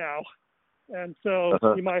storms right now, and so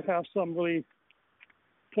he might have some really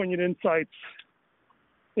poignant insights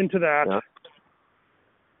into that. Yeah.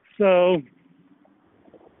 So,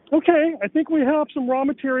 okay, I think we have some raw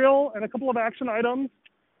material and a couple of action items.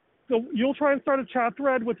 So you'll try and start a chat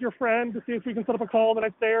thread with your friend to see if we can set up a call the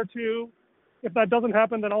next day or two. If that doesn't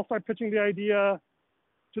happen, then I'll start pitching the idea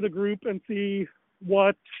to the group and see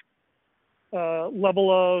what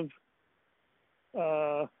level of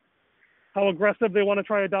how aggressive they want to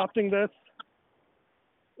try adopting this.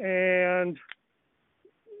 And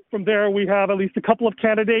from there, we have at least a couple of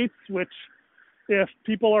candidates, which if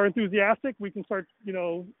people are enthusiastic, we can start,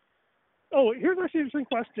 Oh, here's actually an interesting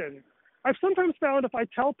question. I've sometimes found if I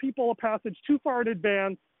tell people a passage too far in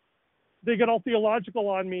advance, they get all theological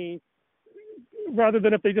on me, rather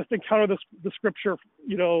than if they just encounter the scripture,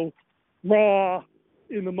 raw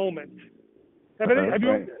in the moment.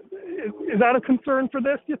 Is that a concern for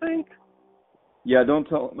this, do you think? Yeah, don't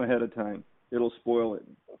tell them ahead of time. It'll spoil it.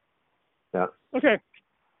 Yeah. Okay.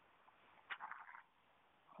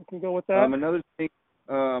 I can go with that. Another thing,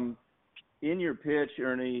 in your pitch,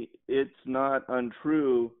 Ernie, it's not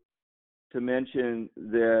untrue to mention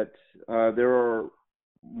that there are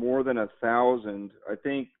more than 1,000. I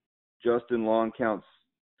think Justin Long counts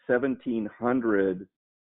 1,700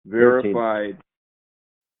 verified.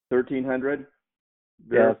 1,300?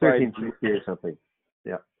 Yeah, 1,350 or something.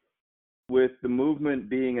 Yeah. With the movement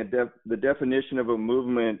being the definition of a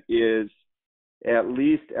movement is at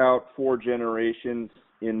least out 4 generations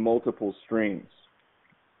in multiple streams.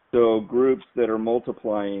 So groups that are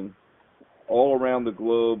multiplying all around the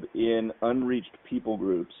globe in unreached people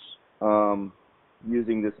groups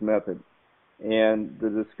using this method. And the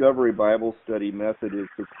Discovery Bible Study method is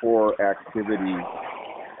the core activity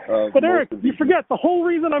of But Eric, you forget, the whole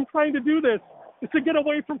reason I'm trying to do this is to get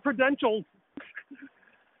away from credentials.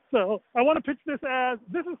 So I want to pitch this as,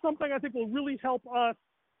 this is something I think will really help us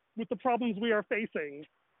with the problems we are facing.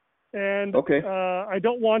 And I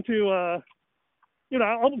don't want to,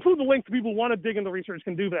 I'll include the link to people who want to dig into research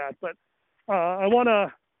can do that. But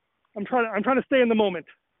I'm trying to stay in the moment.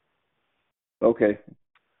 Okay.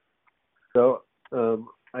 So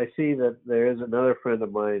I see that there is another friend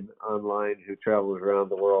of mine online who travels around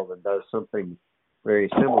the world and does something very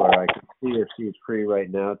similar. I can see if she's free right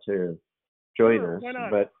now to join us. Why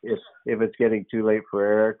not? But if it's getting too late for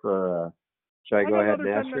Eric, or should I go ahead and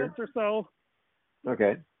ask 10 her? minutes or so.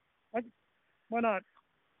 Okay. Why not?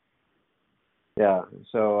 Yeah.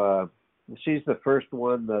 So she's the first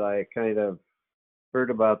one that I kind of heard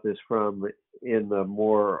about this from in the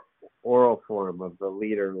more oral form of the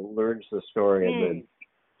leader who learns the story and then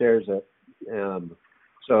shares it.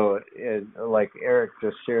 So like Eric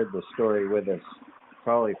just shared the story with us,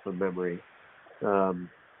 probably from memory,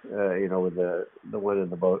 with the one in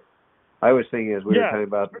the boat. I was thinking as we were talking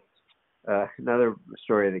about another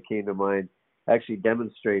story that came to mind actually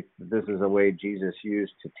demonstrates that this is a way Jesus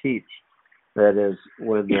used to teach. That is,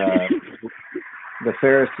 when the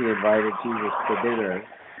Pharisee invited Jesus to dinner,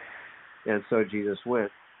 and so Jesus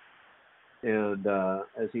went. And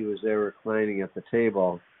as he was there reclining at the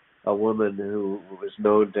table, a woman who was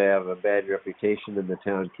known to have a bad reputation in the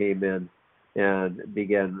town came in and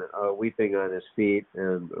began weeping on his feet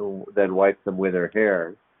and then wiped them with her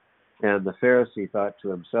hair. And the Pharisee thought to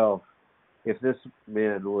himself, if this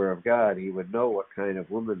man were of God, he would know what kind of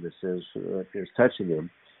woman this is touching him.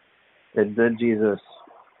 And then Jesus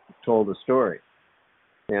told a story.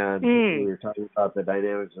 And we were talking about the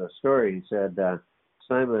dynamics of the story. He said,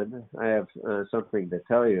 Simon, I have something to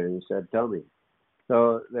tell you. And he said, tell me.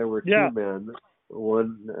 So there were two men.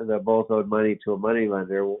 One, they both owed money to a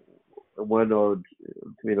moneylender. One owed,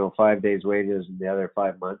 5 days' wages, and the other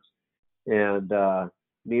 5 months. And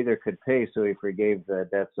neither could pay, so he forgave the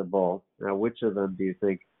debts of both. Now, which of them do you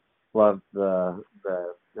think loved the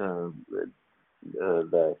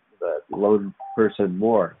loan person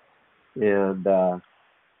more? And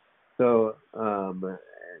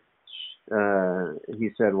he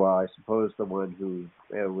said, well, I suppose the one who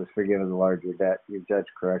was forgiven the larger debt. You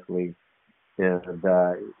judged correctly, and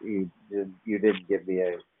you didn't give me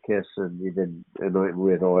a kiss, and you didn't anoint me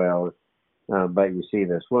with oil. But you see,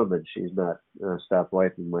 this woman, she's not stopped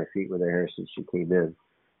wiping my feet with her hair since she came in.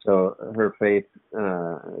 So her faith,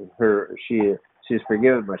 she's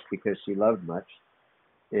forgiven much because she loved much,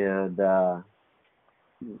 and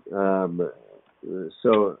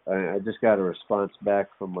so I just got a response back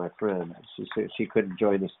from my friend. She said she couldn't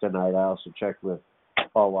join us tonight. I also checked with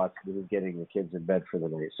Paul Watson, who's getting the kids in bed for the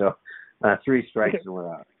night. So 3 strikes and we're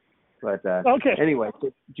out. But Okay. anyway,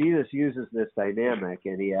 Jesus uses this dynamic,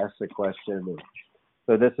 and he asks a question. And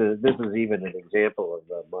so this is even an example of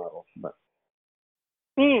the model. But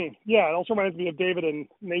Yeah, it also reminds me of David and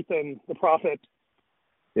Nathan, the prophet.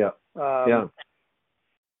 yeah.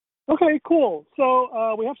 Okay, cool.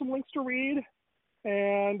 So we have some links to read,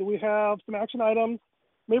 and we have some action items.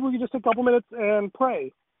 Maybe we can just take a couple minutes and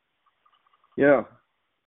pray. Yeah.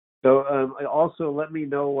 So also let me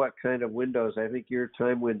know what kind of windows. I think your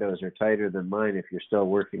time windows are tighter than mine if you're still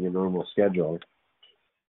working a normal schedule.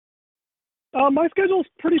 My schedule's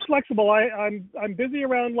pretty flexible. I'm busy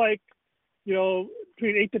around between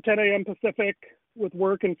 8 to 10 a.m. Pacific with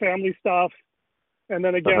work and family stuff, and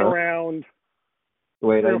then again around.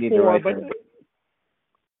 Wait, I need to write that.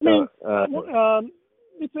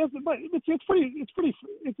 It's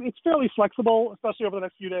fairly flexible, especially over the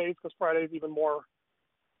next few days, because Friday is even more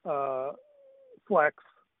flex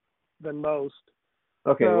than most.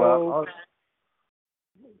 Okay, so, well,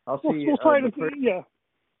 I'll see. We'll try to yeah.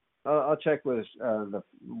 I'll check with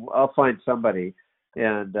I'll find somebody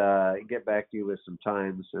and get back to you with some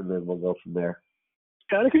times, and then we'll go from there.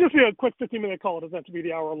 Yeah, it could just be a quick 15-minute call. It doesn't have to be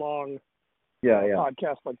the hour-long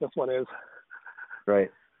podcast like this one is.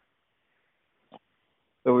 Right.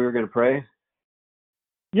 So we were going to pray?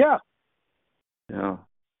 Yeah. Yeah.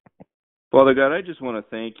 Father God, I just want to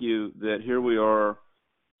thank you that here we are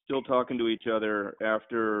still talking to each other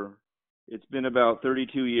after it's been about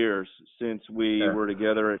 32 years since we were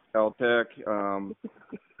together at Caltech,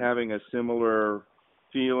 having a similar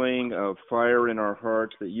feeling of fire in our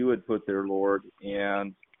hearts that you had put there, Lord,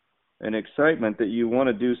 and an excitement that you want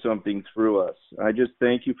to do something through us. I just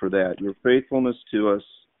thank you for that, your faithfulness to us,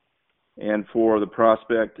 and for the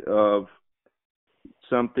prospect of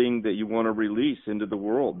something that you want to release into the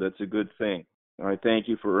world. That's a good thing. I thank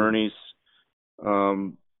you for Ernie's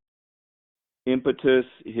impetus,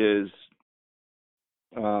 his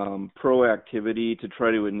proactivity to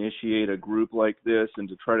try to initiate a group like this and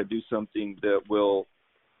to try to do something that will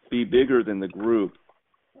be bigger than the group.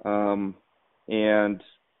 And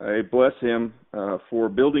I bless him for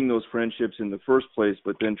building those friendships in the first place,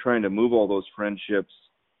 but then trying to move all those friendships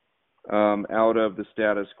out of the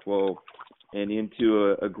status quo and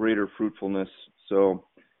into a greater fruitfulness. So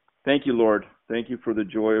thank you, Lord. Thank you for the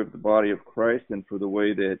joy of the body of Christ and for the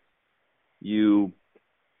way that you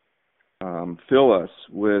fill us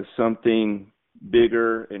with something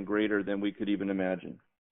bigger and greater than we could even imagine.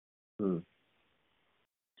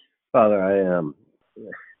 Father,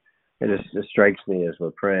 it strikes me as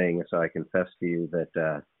we're praying, so I confess to you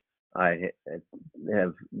that I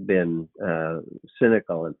have been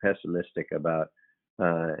cynical and pessimistic about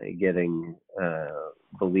getting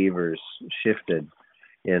believers shifted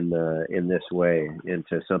in this way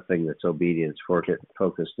into something that's obedience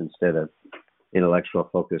focused instead of intellectual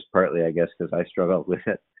focused. Partly, I guess, because I struggle with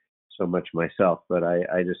it so much myself. But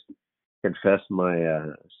I just confess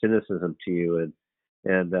my cynicism to you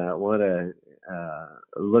and want to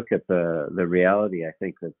look at the reality. I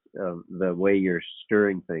think that the way you're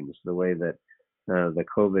stirring things, the way that the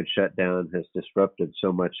COVID shutdown has disrupted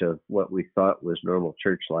so much of what we thought was normal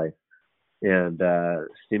church life and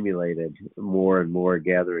stimulated more and more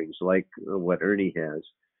gatherings like what Ernie has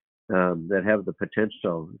that have the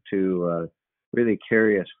potential to really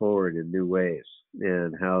carry us forward in new ways,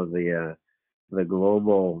 and how the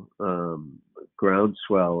global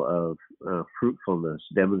groundswell of fruitfulness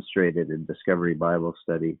demonstrated in Discovery Bible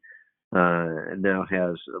Study now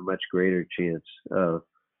has a much greater chance of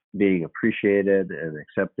being appreciated and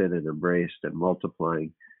accepted and embraced and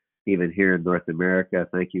multiplying even here in North America.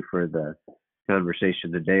 Thank you for the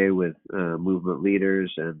conversation today with movement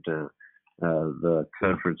leaders and the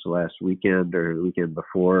conference last weekend or the weekend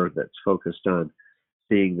before that's focused on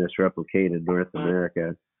seeing this replicate in North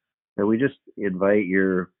America. And we just invite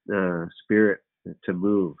your spirit to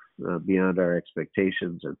move beyond our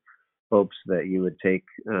expectations and hopes that you would take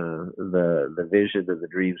the vision and the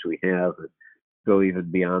dreams we have and go even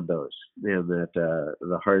beyond those, and that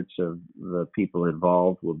the hearts of the people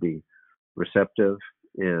involved will be receptive,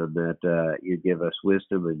 and that you give us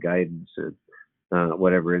wisdom and guidance and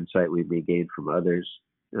whatever insight we may gain from others,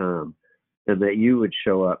 and that you would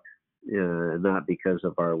show up not because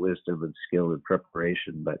of our wisdom and skill and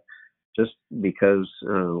preparation, but just because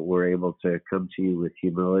we're able to come to you with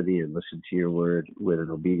humility and listen to your word with an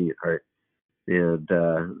obedient heart, and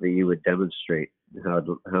that you would demonstrate how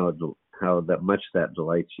that much that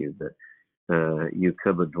delights you, that you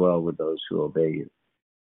come and dwell with those who obey you.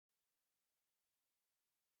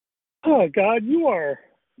 Oh God, you are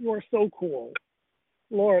so cool,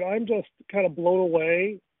 Lord. I'm just kind of blown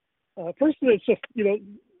away. First, it's just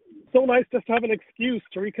so nice just to have an excuse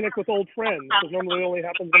to reconnect with old friends, because normally it only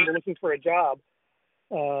happens when we're looking for a job.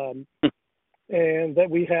 And that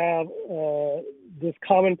we have this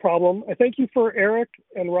common problem. I thank you for Eric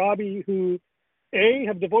and Robbie, who,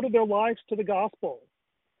 have devoted their lives to the gospel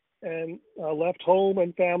and left home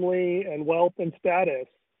and family and wealth and status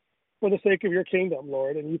for the sake of your kingdom,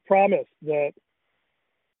 Lord. And you promised that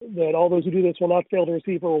all those who do this will not fail to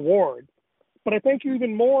receive a reward. But I thank you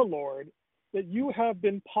even more, Lord, that you have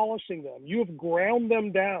been polishing them. You have ground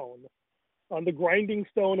them down on the grinding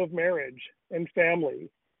stone of marriage and family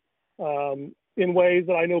in ways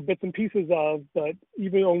that I know bits and pieces of, but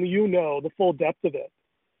even only you know the full depth of it.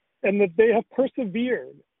 And that they have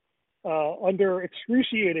persevered under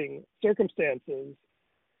excruciating circumstances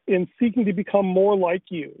in seeking to become more like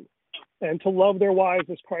you and to love their wives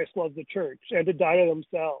as Christ loves the church and to die to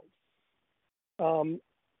themselves.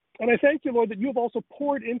 And I thank you, Lord, that you have also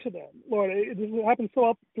poured into them. Lord, this happens so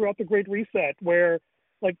up throughout the Great Reset where,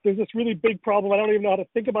 like, there's this really big problem. I don't even know how to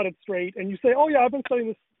think about it straight. And you say, oh, yeah, I've been studying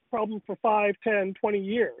this problem for 5, 10, 20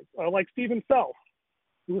 years, like Steve himself,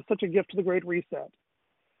 who was such a gift to the Great Reset.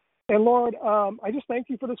 And Lord, I just thank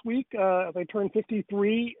you for this week as I turn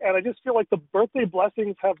 53, and I just feel like the birthday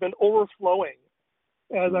blessings have been overflowing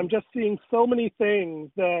as I'm just seeing so many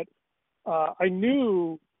things that I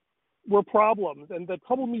knew were problems and that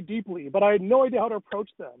troubled me deeply, but I had no idea how to approach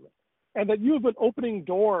them. And that you have been opening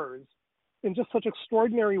doors in just such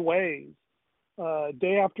extraordinary ways,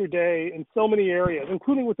 day after day, in so many areas,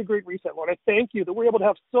 including with the Great Reset, Lord. I thank you that we're able to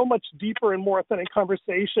have so much deeper and more authentic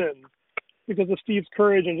conversations because of Steve's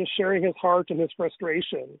courage and just sharing his heart and his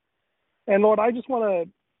frustration. And Lord, I just want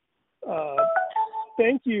to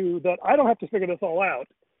thank you that I don't have to figure this all out.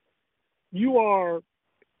 You are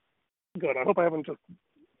good. I hope I haven't just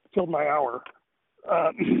killed my hour.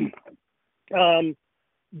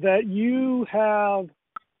 That you have,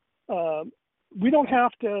 we don't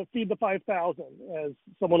have to feed the 5,000, as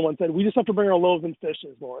someone once said. We just have to bring our loaves and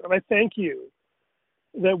fishes, Lord. And I thank you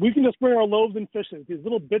that we can just bring our loaves and fishes, these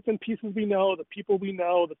little bits and pieces we know, the people we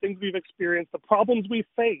know, the things we've experienced, the problems we've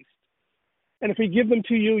faced. And if we give them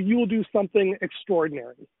to you, you will do something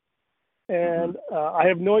extraordinary. And I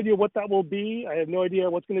have no idea what that will be. I have no idea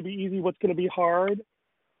what's going to be easy, what's going to be hard.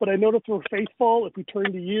 But I know that if we're faithful, if we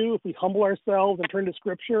turn to you, if we humble ourselves and turn to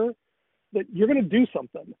Scripture, that you're going to do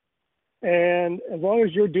something. And as long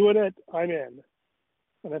as you're doing it, I'm in.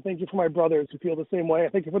 And I thank you for my brothers who feel the same way. I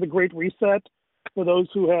thank you for the Great Reset, for those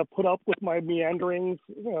who have put up with my meanderings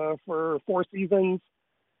for 4 seasons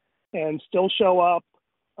and still show up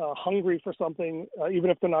hungry for something, even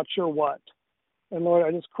if they're not sure what. And Lord,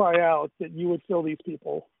 I just cry out that you would fill these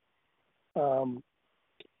people. I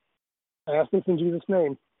ask this in Jesus'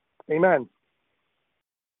 name. Amen.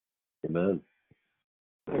 Amen.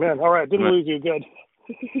 Amen. All right. Didn't lose you. Good.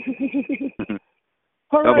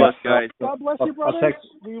 All God right. bless, guys. God bless you, brothers.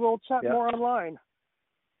 We will chat more online.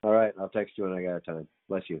 All right. I'll text you when I got time.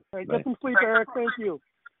 Bless you. All right. Bye. Get some sleep, Eric. Thank you.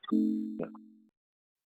 Yeah.